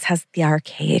boss. The boss has the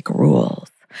archaic rules.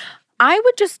 I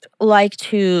would just like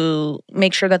to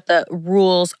make sure that the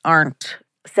rules aren't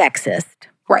sexist.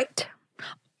 Right.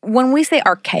 When we say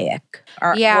archaic,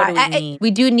 what do we mean?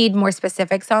 We do need more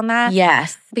specifics on that.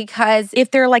 Yes. Because if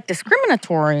they're like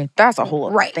discriminatory, that's a whole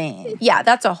other thing. Yeah,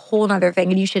 that's a whole other thing.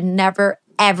 And you should never,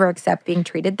 ever accept being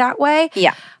treated that way.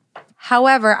 Yeah.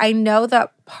 However, I know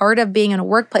that part of being in a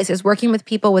workplace is working with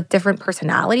people with different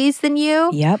personalities than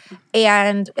you. Yep.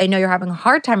 And I know you're having a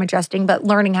hard time adjusting, but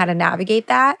learning how to navigate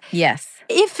that. Yes.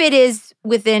 If it is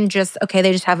within just, okay,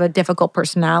 they just have a difficult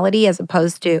personality as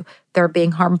opposed to they're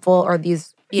being harmful or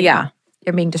these you know,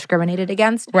 you're being discriminated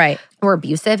against. Right. Or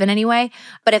abusive in any way.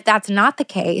 But if that's not the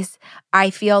case, I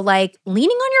feel like leaning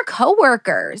on your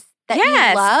coworkers that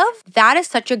you love, that is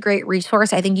such a great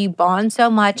resource. I think you bond so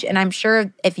much. And I'm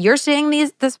sure if you're seeing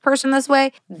this person this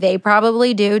way, they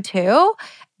probably do too.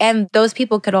 And those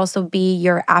people could also be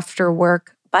your after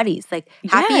work buddies. Like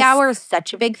happy hour is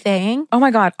such a big thing. Oh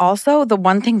my God. Also, the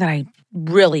one thing that I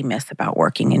really miss about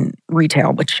working in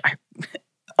retail, which I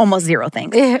almost zero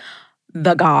things,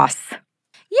 the goss.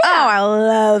 Yeah. Oh, I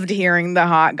loved hearing the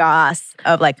hot goss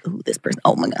of like, ooh, this person,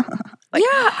 oh my God. Like,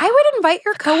 I would invite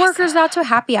your coworkers out to a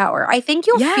happy hour. I think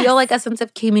you'll feel like a sense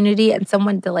of community and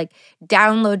someone to like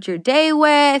download your day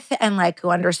with and like who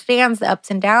understands the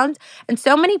ups and downs. And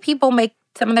so many people make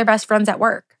some of their best friends at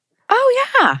work.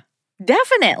 Oh, yeah.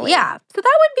 Definitely. Yeah. So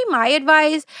that would be my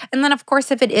advice. And then, of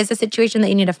course, if it is a situation that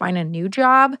you need to find a new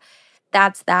job,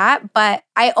 that's that. But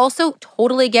I also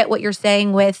totally get what you're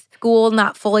saying with school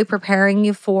not fully preparing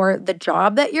you for the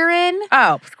job that you're in.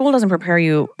 Oh, school doesn't prepare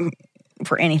you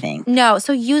for anything. No.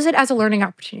 So use it as a learning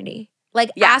opportunity.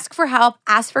 Like ask for help,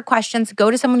 ask for questions,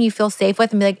 go to someone you feel safe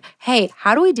with and be like, hey,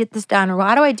 how do we get this done? Or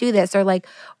how do I do this? Or like,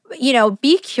 you know,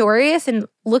 be curious and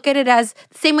look at it as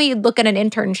the same way you'd look at an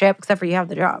internship, except for you have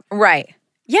the job. Right.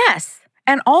 Yes.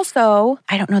 And also,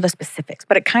 I don't know the specifics,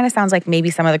 but it kind of sounds like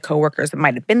maybe some of the coworkers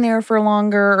might have been there for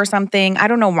longer or something. I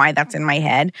don't know why that's in my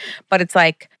head, but it's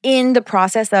like in the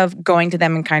process of going to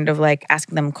them and kind of like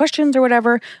asking them questions or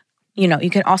whatever, you know, you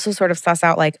can also sort of suss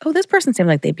out like, oh, this person seems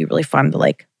like they'd be really fun to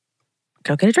like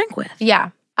go get a drink with.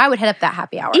 Yeah. I would hit up that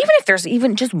happy hour. Even if there's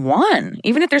even just one.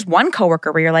 Even if there's one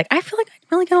coworker where you're like, I feel like I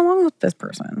really get along with this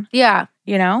person. Yeah.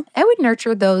 You know? I would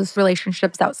nurture those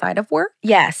relationships outside of work.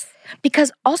 Yes.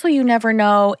 Because also you never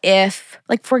know if,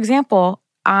 like, for example,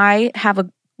 I have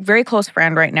a very close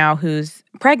friend right now who's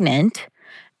pregnant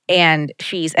and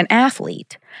she's an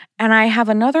athlete. And I have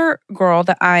another girl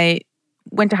that I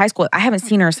went to high school with. I haven't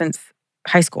seen her since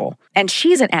high school. And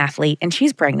she's an athlete and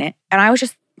she's pregnant. And I was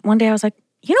just, one day I was like,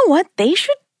 you know what? They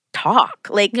should talk.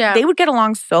 Like, they would get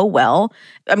along so well.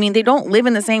 I mean, they don't live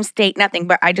in the same state, nothing.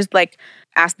 But I just like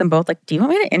asked them both, like, do you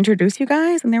want me to introduce you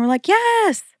guys? And they were like,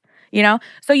 yes. You know?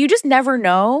 So you just never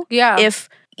know if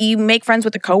you make friends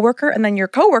with a coworker and then your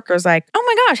coworker's like, oh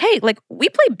my gosh, hey, like we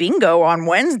play bingo on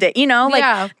Wednesday. You know,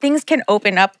 like things can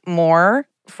open up more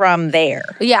from there.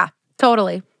 Yeah,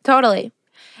 totally. Totally.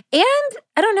 And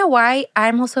I don't know why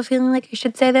I'm also feeling like I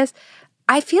should say this.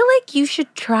 I feel like you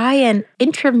should try an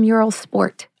intramural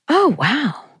sport. Oh,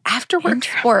 wow. After-work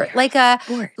sport. Like a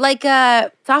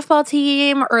softball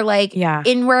team or like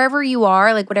in wherever you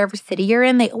are, like whatever city you're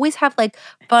in, they always have like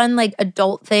fun like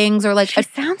adult things or like... She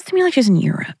sounds to me like she's in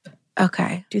Europe.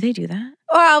 Okay. Do they do that?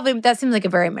 Well, that seems like a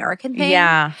very American thing.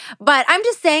 Yeah. But I'm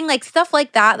just saying like stuff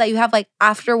like that you have like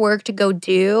after work to go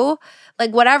do,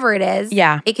 like whatever it is.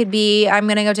 Yeah. It could be, I'm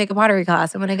going to go take a pottery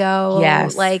class. I'm going to go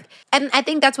like, and I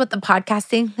think that's what the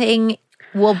podcasting thing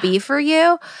will be for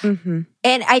you. Mm-hmm.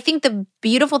 And I think the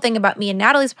beautiful thing about me and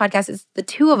Natalie's podcast is the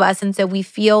two of us. And so we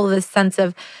feel this sense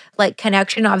of like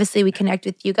connection. Obviously, we connect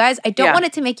with you guys. I don't want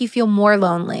it to make you feel more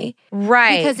lonely.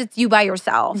 Right. Because it's you by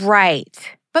yourself. Right.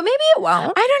 But maybe it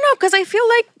won't. I don't know, because I feel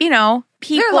like, you know,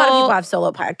 people... There are a lot of people who have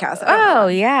solo podcasts. Oh,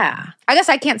 yeah. I guess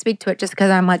I can't speak to it just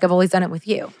because I'm like, I've always done it with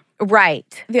you.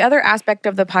 Right. The other aspect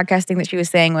of the podcasting that she was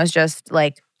saying was just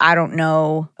like, I don't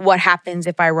know what happens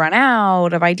if I run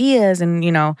out of ideas and,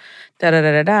 you know,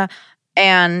 da-da-da-da-da.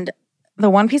 And the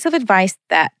one piece of advice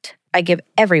that I give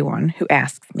everyone who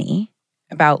asks me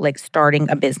about like starting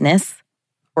a business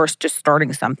or just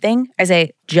starting something, I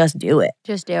say, just do it.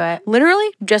 Just do it. Literally,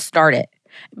 just start it.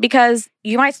 Because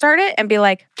you might start it and be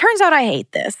like, turns out I hate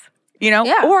this, you know?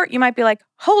 Yeah. Or you might be like,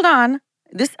 hold on,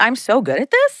 I'm so good at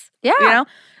this. Yeah. You know?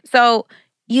 So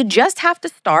you just have to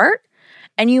start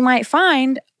and you might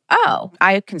find, oh,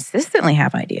 I consistently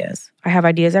have ideas. I have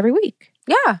ideas every week.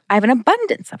 Yeah. I have an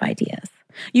abundance of ideas.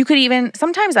 You could even,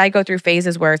 sometimes I go through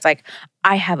phases where it's like,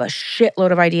 I have a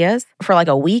shitload of ideas for like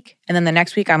a week. And then the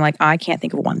next week I'm like, oh, I can't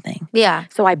think of one thing. Yeah.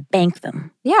 So I bank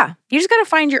them. Yeah. You just got to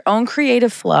find your own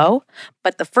creative flow.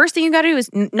 But the first thing you got to do is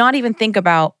not even think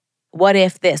about what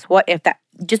if this, what if that.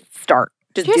 Just start.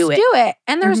 Just do it.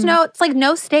 And there's it's like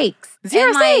no stakes.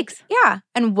 Zero stakes. Yeah.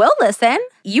 And we'll listen.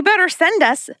 You better send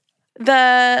us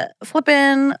the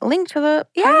flippin' link to the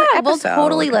episode. We'll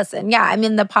totally listen. Yeah. I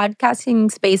mean, the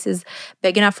podcasting space is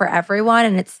big enough for everyone.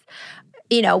 And it's,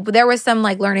 you know, there was some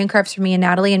like learning curves for me and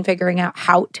Natalie in figuring out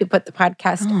how to put the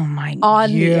podcast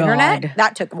on the internet.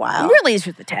 That took a while. Really is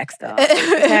with the tech stuff. The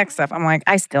tech stuff. I'm like,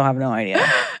 I still have no idea.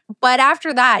 But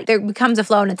after that, there becomes a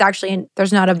flow and it's actually,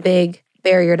 there's not a big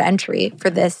barrier to entry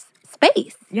for this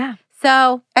space. Yeah.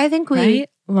 So I think we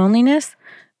loneliness,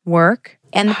 work,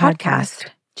 and the podcast.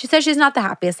 She says she's not the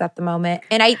happiest at the moment.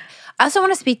 And I also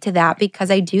want to speak to that because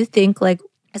I do think like,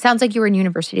 it sounds like you were in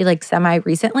university like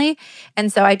semi-recently.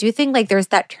 And so I do think like there's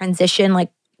that transition, like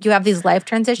you have these life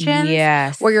transitions.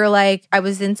 Yes. Where you're like, I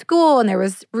was in school and there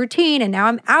was routine and now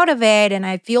I'm out of it and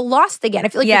I feel lost again. I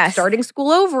feel like you're starting school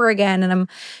over again. And I'm,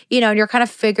 and you're kind of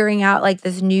figuring out like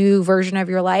this new version of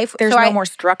your life. There's no more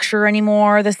structure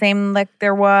anymore, the same like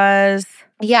there was.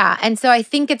 Yeah. And so I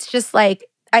think it's just like,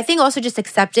 I think also just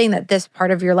accepting that this part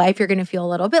of your life, you're going to feel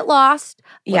a little bit lost,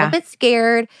 a little bit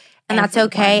scared, and that's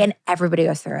okay. And everybody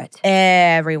goes through it.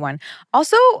 Everyone.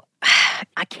 Also,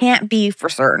 I can't be for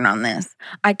certain on this.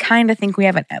 I kind of think we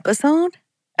have an episode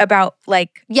about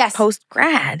like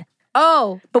post-grad.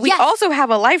 Oh, but we also have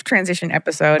a life transition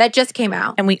episode. That just came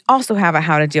out. And we also have a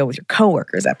how to deal with your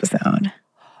coworkers episode.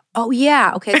 Oh,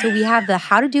 yeah. Okay, so we have the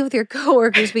how to deal with your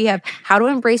coworkers. We have how to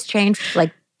embrace change,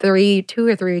 like 2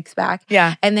 or 3 weeks back.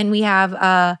 Yeah. And then we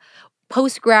have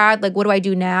post-grad, like what do I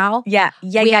do now? Yeah.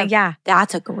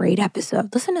 That's a great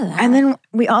episode. Listen to that. And then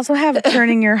we also have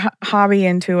turning your hobby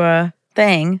into a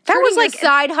thing. That was like a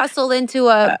side hustle into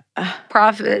a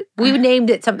profit. We named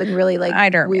it something really like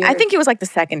weird. I think it was like the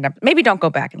second episode. Maybe don't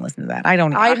go back and listen to that. I don't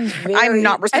know. I'm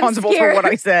not responsible for what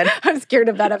I said. I'm scared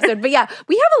of that episode. But yeah,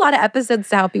 we have a lot of episodes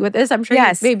to help you with this. I'm sure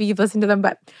maybe you've listened to them,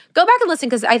 but go back and listen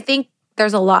because I think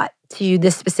there's a lot to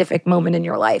this specific moment in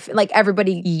your life. Like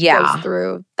everybody goes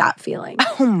through that feeling.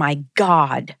 Oh my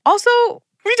God. Also,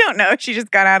 we don't know. She just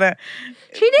got out of...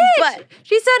 She did. But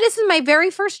she said, this is my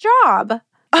very first job.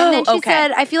 And then she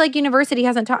said, I feel like university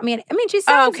hasn't taught me any. I mean, she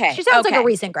sounds like a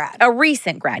recent grad. A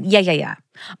recent grad. Yeah.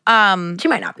 She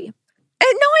might not be. No,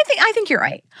 I think you're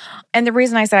right. And the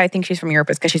reason I said I think she's from Europe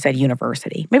is because she said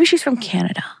university. Maybe she's from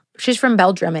Canada. She's from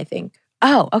Belgium, I think.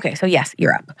 Oh, okay. So yes,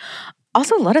 Europe.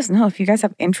 Also, let us know if you guys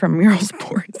have intramural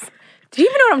sports. Do you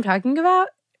even know what I'm talking about?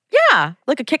 Yeah,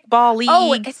 like a kickball league.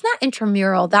 Oh, it's not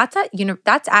intramural. That's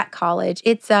at college.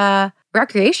 It's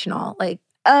recreational. Like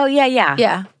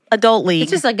yeah. Adult league.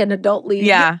 It's just like an adult league.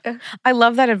 Yeah. I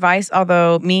love that advice.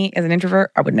 Although me as an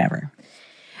introvert, I would never.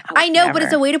 I know, but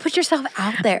it's a way to put yourself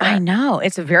out there. I know.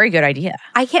 It's a very good idea.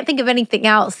 I can't think of anything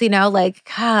else, like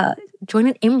join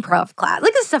an improv class.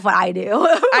 Like this is stuff what I do.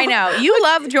 I know. You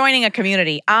love joining a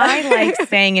community. I like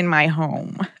staying in my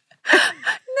home.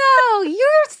 No,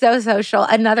 you're so social.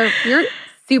 You're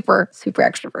super, super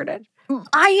extroverted.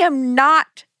 I am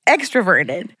not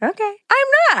extroverted. Okay. I'm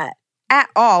not at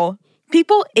all.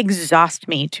 People exhaust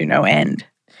me to no end.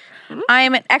 I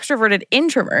am an extroverted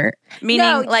introvert,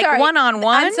 meaning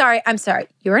one-on-one. I'm sorry.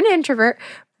 You're an introvert,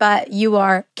 but you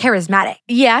are charismatic.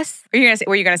 Yes.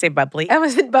 Were you gonna say bubbly? I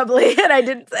was bubbly and I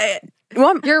didn't say it.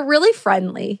 Well, you're really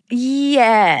friendly.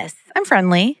 Yes. I'm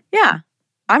friendly. Yeah.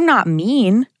 I'm not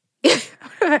mean.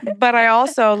 But I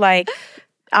also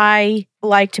I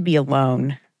like to be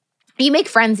alone. You make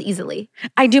friends easily.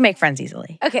 I do make friends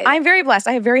easily. Okay. I'm very blessed.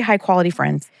 I have very high quality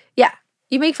friends. Yeah.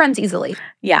 You make friends easily.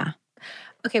 Yeah.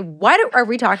 Okay, what are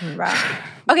we talking about?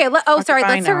 Okay, sorry.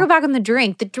 Let's circle back on the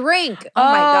drink. The drink. Oh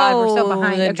my God, we're so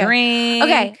behind. The drink.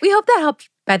 Okay, we hope that helped,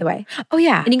 by the way. Oh,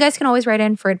 yeah. And you guys can always write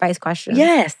in for advice questions.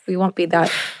 Yes. We won't be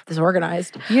that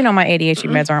disorganized. You know my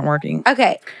ADHD meds aren't working.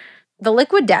 Okay, the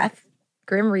Liquid Death,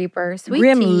 Grim Reaper, sweet tea.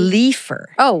 Grim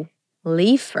Leafer. Oh,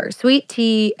 Leafer. Sweet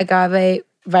tea, agave,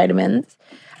 vitamins.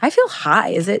 I feel high.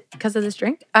 Is it because of this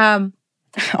drink?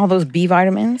 All those B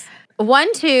vitamins.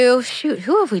 1, 2, shoot,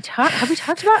 who have we talked? Have we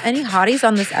talked about any hotties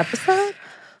on this episode?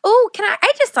 Oh,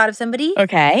 I just thought of somebody.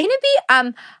 Okay. Can it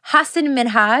be Hasan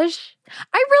Minhaj?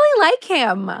 I really like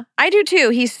him. I do too.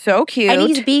 He's so cute. And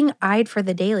he's being eyed for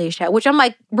The Daily Show, which I'm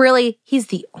like, really? He's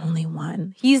the only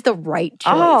one. He's the right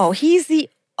choice. Oh, he's the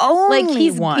only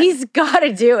one. He's got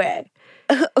to do it.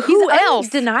 Who else?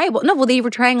 Undeniable. No, well, they were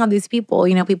trying on these people.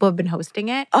 People have been hosting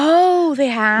it. Oh, they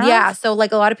have? Yeah. So, a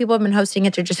lot of people have been hosting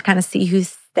it to just kind of see who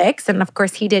sticks. And, of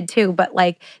course, he did too. But,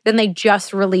 then they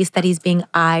just released that he's being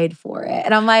eyed for it.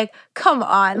 And I'm like, come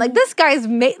on. This guy's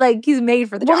made, he's made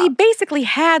for the job. Well, he basically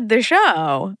had the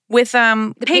show with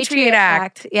the Patriot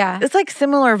Act. Yeah. It's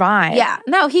similar vibe. Yeah.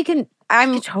 No, he can.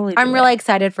 I'm really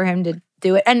excited for him to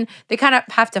do it. And they kind of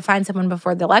have to find someone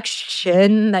before the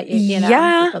election that,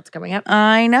 that's coming up.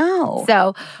 I know.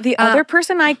 So the other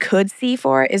person I could see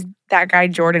for is that guy,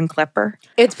 Jordan Klepper.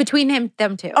 It's between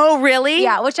them two. Oh, really?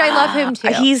 Yeah, which I love him too.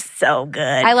 He's so good.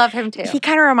 I love him too. He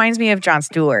kind of reminds me of Jon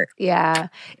Stewart. Yeah.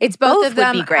 It's both of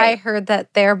them. Would be great. I heard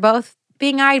that they're both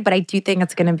being eyed, but I do think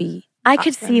it's going to be I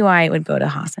could see why it would go to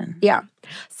Hasan. Yeah.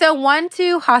 So 1,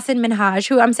 2, Hasan Minhaj,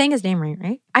 who I'm saying his name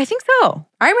right? I think so.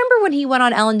 I remember when he went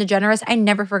on Ellen DeGeneres, I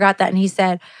never forgot that. And he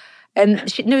said,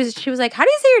 And she was like, how do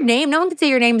you say your name? No one can say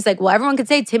your name. He's like, well, everyone can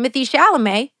say Timothy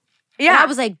Chalamet. Yeah. And I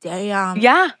was like, damn.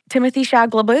 Yeah. Timothy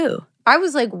Chalamet. I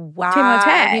was like, wow. Timothée.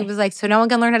 And he was like, so no one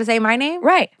can learn how to say my name?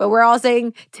 Right. But we're all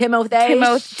saying Timothée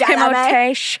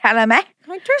Chalamet.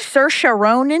 Like, Saoirse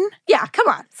Ronan. Yeah, come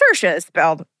on. Saoirse is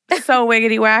spelled so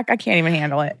wiggity whack. I can't even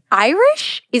handle it.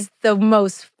 Irish is the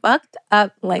most fucked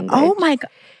up language. Oh my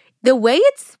God. The way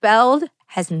it's spelled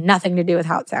has nothing to do with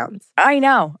how it sounds. I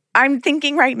know. I'm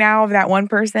thinking right now of that one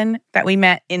person that we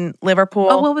met in Liverpool.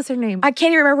 Oh, what was her name? I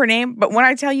can't even remember her name, but when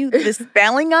I tell you the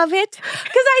spelling of it.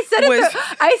 Because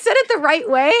I said it the right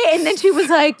way, and then she was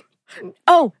like,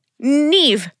 oh,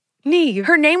 Neve. Neve.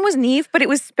 Her name was Neve, but it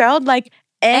was spelled like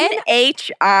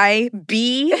Nhibhige.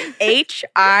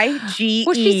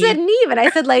 Well, she said Neve, and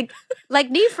I said like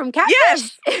Neve from Catfish.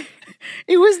 Yes.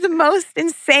 It was the most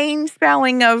insane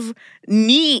spelling of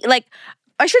Neve. Like,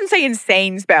 I shouldn't say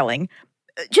insane spelling.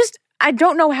 Just, I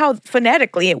don't know how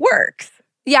phonetically it works.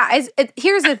 Yeah,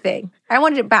 here's the thing. I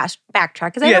wanted to backtrack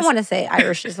because I don't want to say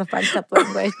Irish is a fucked up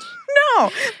language. No.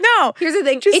 Here's the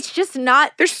thing. It's just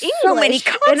not There's English. so many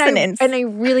consonants. And I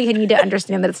really need to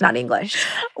understand that it's not English.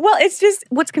 Well, it's just,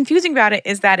 what's confusing about it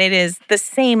is that it is the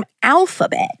same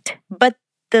alphabet, but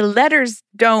the letters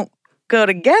don't go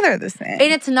together the same. And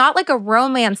it's not like a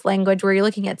Romance language where you're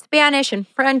looking at Spanish and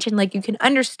French and like you can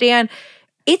understand.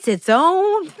 It's its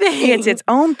own thing. It's its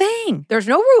own thing. There's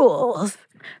no rules.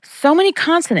 So many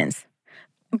consonants,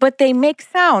 but they make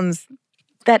sounds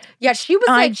that she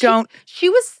was she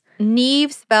was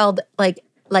Neve spelled like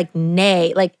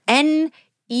nay, like Neigh.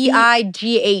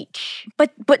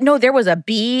 But no, there was a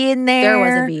B in there. There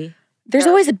was a B. There's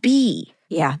always a B.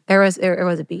 Yeah, there was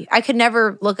a B. I could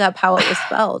never look up how it was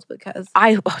spelled because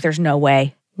there's no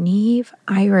way. Neve,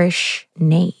 Irish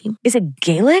name. Is it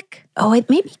Gaelic? Oh, it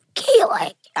may be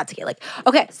Gaelic. That's Gaelic.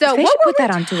 Okay, so they should put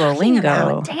that on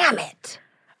Duolingo. Damn it.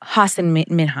 Hasan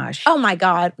Minhaj. Oh my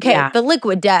God. Okay, The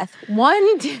Liquid Death.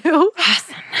 1, 2.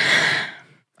 Hasan.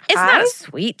 It's not a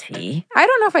sweet tea. I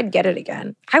don't know if I'd get it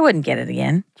again. I wouldn't get it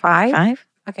again. 5? 5?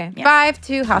 Okay. Yeah. 5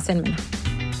 to Hasan Minhaj.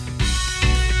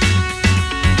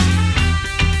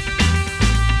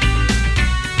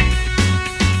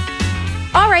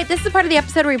 All right, this is the part of the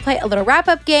episode where we play a little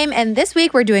wrap-up game, and this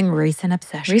week we're doing recent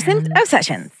obsessions. Recent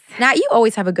obsessions. Now, you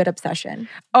always have a good obsession.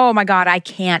 Oh my God, I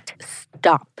can't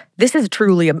stop. This is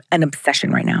truly an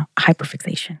obsession right now.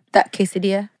 Hyperfixation. That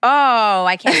quesadilla? Oh,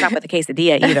 I can't stop with the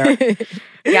quesadilla either.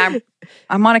 Yeah,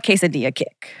 I'm on a quesadilla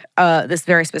kick. This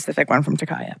very specific one from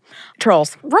Takaya.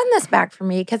 Trolls. Run this back for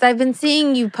me, because I've been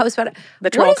seeing you post about it. The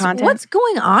troll content? What's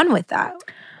going on with that?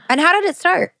 And how did it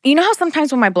start? You know how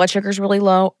sometimes when my blood sugar is really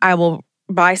low, I will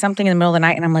buy something in the middle of the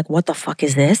night and I'm like, what the fuck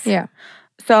is this? Yeah.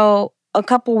 So a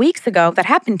couple weeks ago, that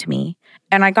happened to me.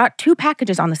 And I got 2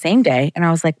 packages on the same day. And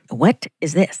I was like, what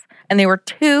is this? And they were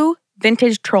 2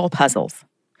 vintage troll puzzles.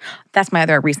 That's my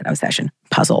other recent obsession.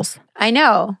 Puzzles. I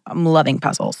know. I'm loving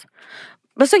puzzles.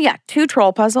 But so yeah, 2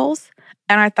 troll puzzles.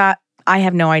 And I thought, I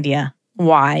have no idea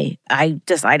why I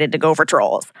decided to go for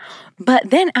trolls. But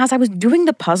then as I was doing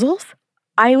the puzzles,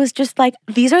 I was just like,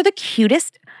 these are the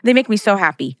cutest. They make me so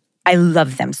happy. I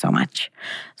love them so much.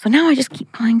 So now I just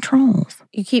keep buying trolls.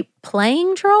 You keep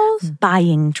playing trolls?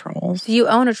 Buying trolls. Do you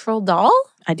own a troll doll?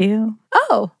 I do.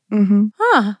 Oh. Mm-hmm.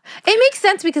 Huh. It makes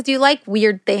sense because you like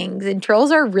weird things and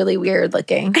trolls are really weird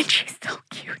looking. And she's so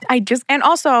cute. And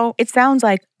also it sounds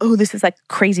like, oh, this is like a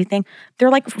crazy thing. They're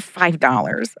like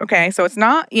 $5. Okay. So it's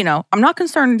not, I'm not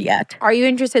concerned yet. Are you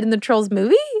interested in the Trolls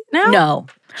movie? No.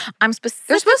 They're supposed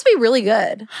to be really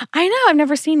good. I know. I've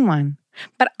never seen one.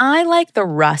 But I like the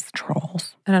Rust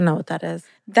trolls. I don't know what that is.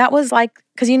 That was like,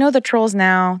 because the trolls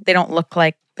now, they don't look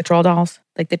like the troll dolls.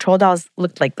 Like the troll dolls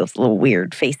looked like those little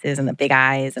weird faces and the big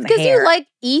eyes and the hair. Because you like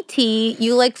E.T.,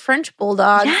 you like French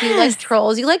bulldogs, You like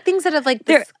trolls, you like things that have like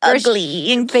they're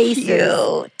ugly and faces.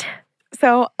 Cute.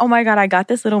 So, oh my God, I got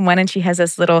this little one and she has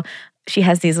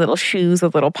these little shoes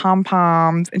with little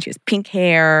pom-poms and she has pink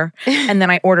hair. And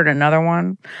then I ordered another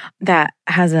one that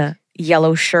has a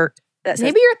yellow shirt.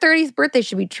 Maybe your 30th birthday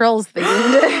should be trolls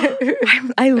themed.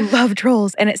 I love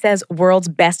trolls. And it says world's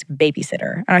best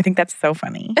babysitter. And I think that's so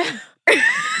funny. So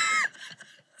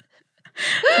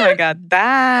I got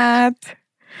that.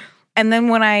 And then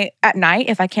at night,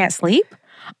 if I can't sleep,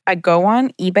 I go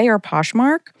on eBay or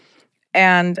Poshmark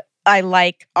and I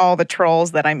like all the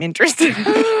trolls that I'm interested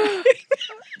in.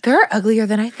 They're uglier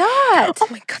than I thought. Oh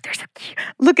my God, they're so cute.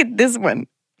 Look at this one.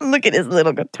 Look at his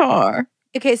little guitar.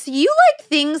 Okay, so you like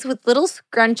things with little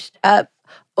scrunched up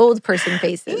old person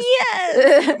faces.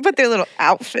 Yes. But their little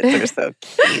outfits are so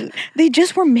cute. They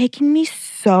just were making me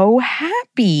so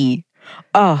happy.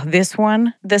 Oh, this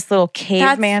little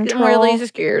caveman troll. Really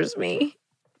scares me.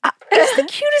 It's the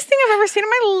cutest thing I've ever seen in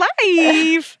my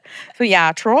life. So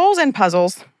yeah, trolls and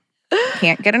puzzles.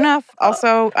 Can't get enough.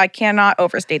 Also, I cannot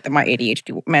overstate that my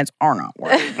ADHD meds are not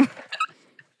working.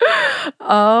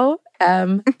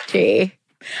 OMG.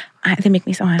 They make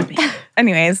me so happy.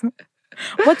 Anyways,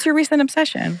 what's your recent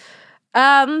obsession?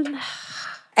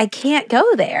 I can't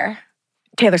go there.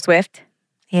 Taylor Swift.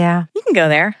 Yeah. You can go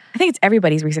there. I think it's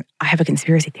everybody's recent. I have a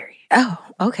conspiracy theory. Oh,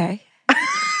 okay.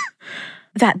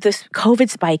 That this COVID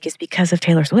spike is because of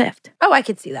Taylor Swift. Oh, I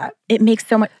could see that. It makes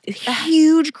so much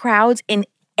huge crowds in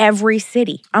every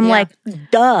city. I'm like,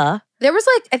 duh. There was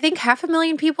I think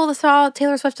 500,000 people that saw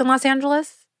Taylor Swift in Los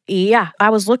Angeles. Yeah, I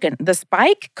was looking. The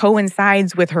spike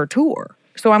coincides with her tour.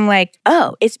 So I'm like,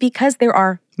 oh, it's because there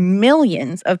are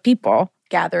millions of people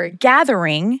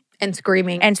gathering and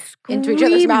screaming into each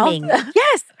other's mouth.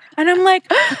 Yes. And I'm like,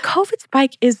 the COVID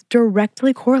spike is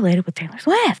directly correlated with Taylor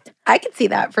Swift. I can see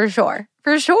that for sure.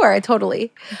 For sure.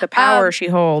 Totally. The power she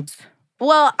holds.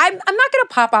 Well, I'm not going to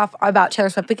pop off about Taylor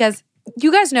Swift because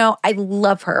you guys know I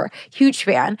love her. Huge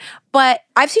fan. But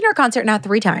I've seen her concert now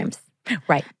 3 times.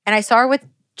 Right. And I saw her with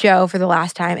Joe for the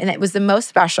last time, and it was the most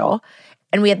special.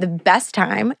 And we had the best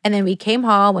time. And then we came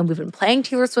home and we've been playing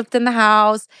Taylor Swift in the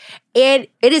house.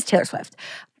 It is Taylor Swift.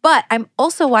 But I'm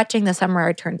also watching The Summer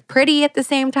I Turned Pretty at the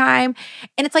same time.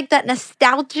 And it's like that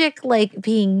nostalgic,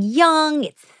 being young.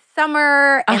 It's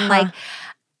summer and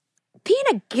being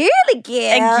a girly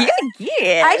girl.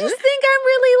 I just think I'm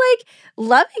really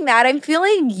loving that. I'm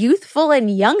feeling youthful and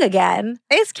young again.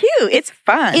 It's cute. It's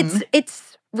fun.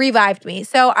 It's revived me.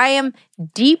 So I am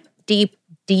deep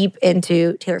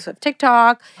into Taylor Swift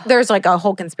TikTok. There's a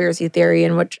whole conspiracy theory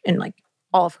in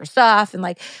all of her stuff and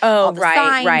all the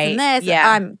signs and this.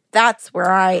 Yeah. That's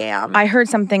where I am. I heard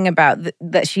something about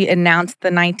that she announced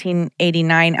the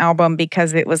 1989 album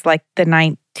because it was the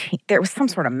 19th. There was some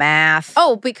sort of math.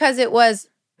 Oh, because it was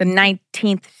the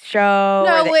 19th show.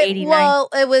 No, or the 89th. Well,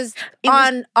 it was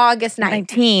on August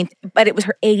 19th, but it was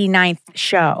her 89th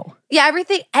show. Yeah,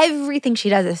 everything she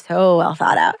does is so well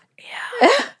thought out. Yeah.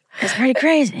 It's pretty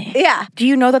crazy. Yeah. Do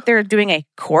you know that they're doing a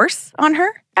course on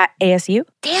her at ASU?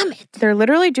 Damn it. They're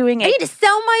literally doing I need to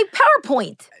sell my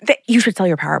PowerPoint. You should sell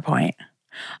your PowerPoint.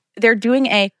 They're doing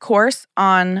a course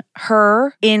on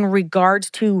her in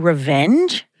regards to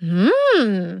revenge.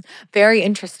 Very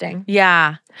interesting.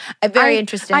 Yeah. Very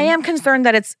interesting. I am concerned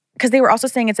that it's, because they were also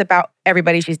saying it's about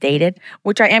everybody she's dated,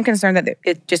 which I am concerned that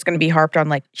it's just going to be harped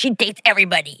on she dates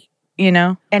everybody,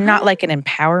 and not an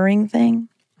empowering thing.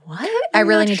 What? I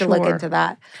really need to look into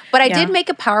that. But I did make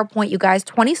a PowerPoint, you guys,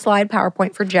 20-slide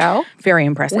PowerPoint for Joe. Very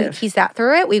impressive. He sat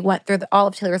through it. We went through all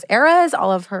of Taylor's eras,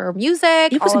 all of her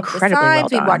music, it was all of incredibly the signs. well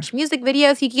done. We watched music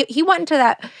videos. He went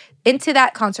into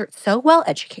that concert so well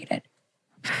educated.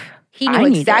 He knew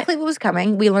exactly what was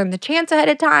coming. We learned the chants ahead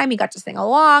of time. He got to sing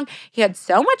along. He had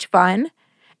so much fun.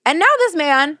 And now this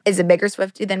man is a bigger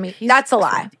Swiftie than me. That's a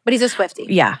lie, but he's a Swiftie.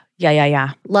 Yeah.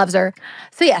 Loves her.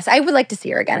 So yes, I would like to see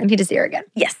her again. I need to see her again.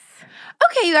 Yes.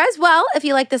 Okay, you guys. Well, if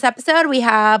you like this episode, we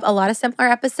have a lot of similar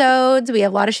episodes. We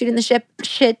have a lot of shooting the ship.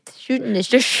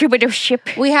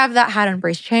 We have that How to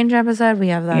Embrace Change episode. We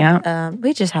have that. Yeah.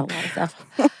 We just have a lot of stuff.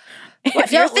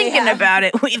 If you're thinking about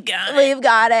it, we've got it. We've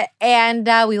got it. And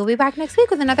we will be back next week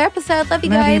with another episode. Love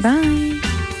you guys. Bye.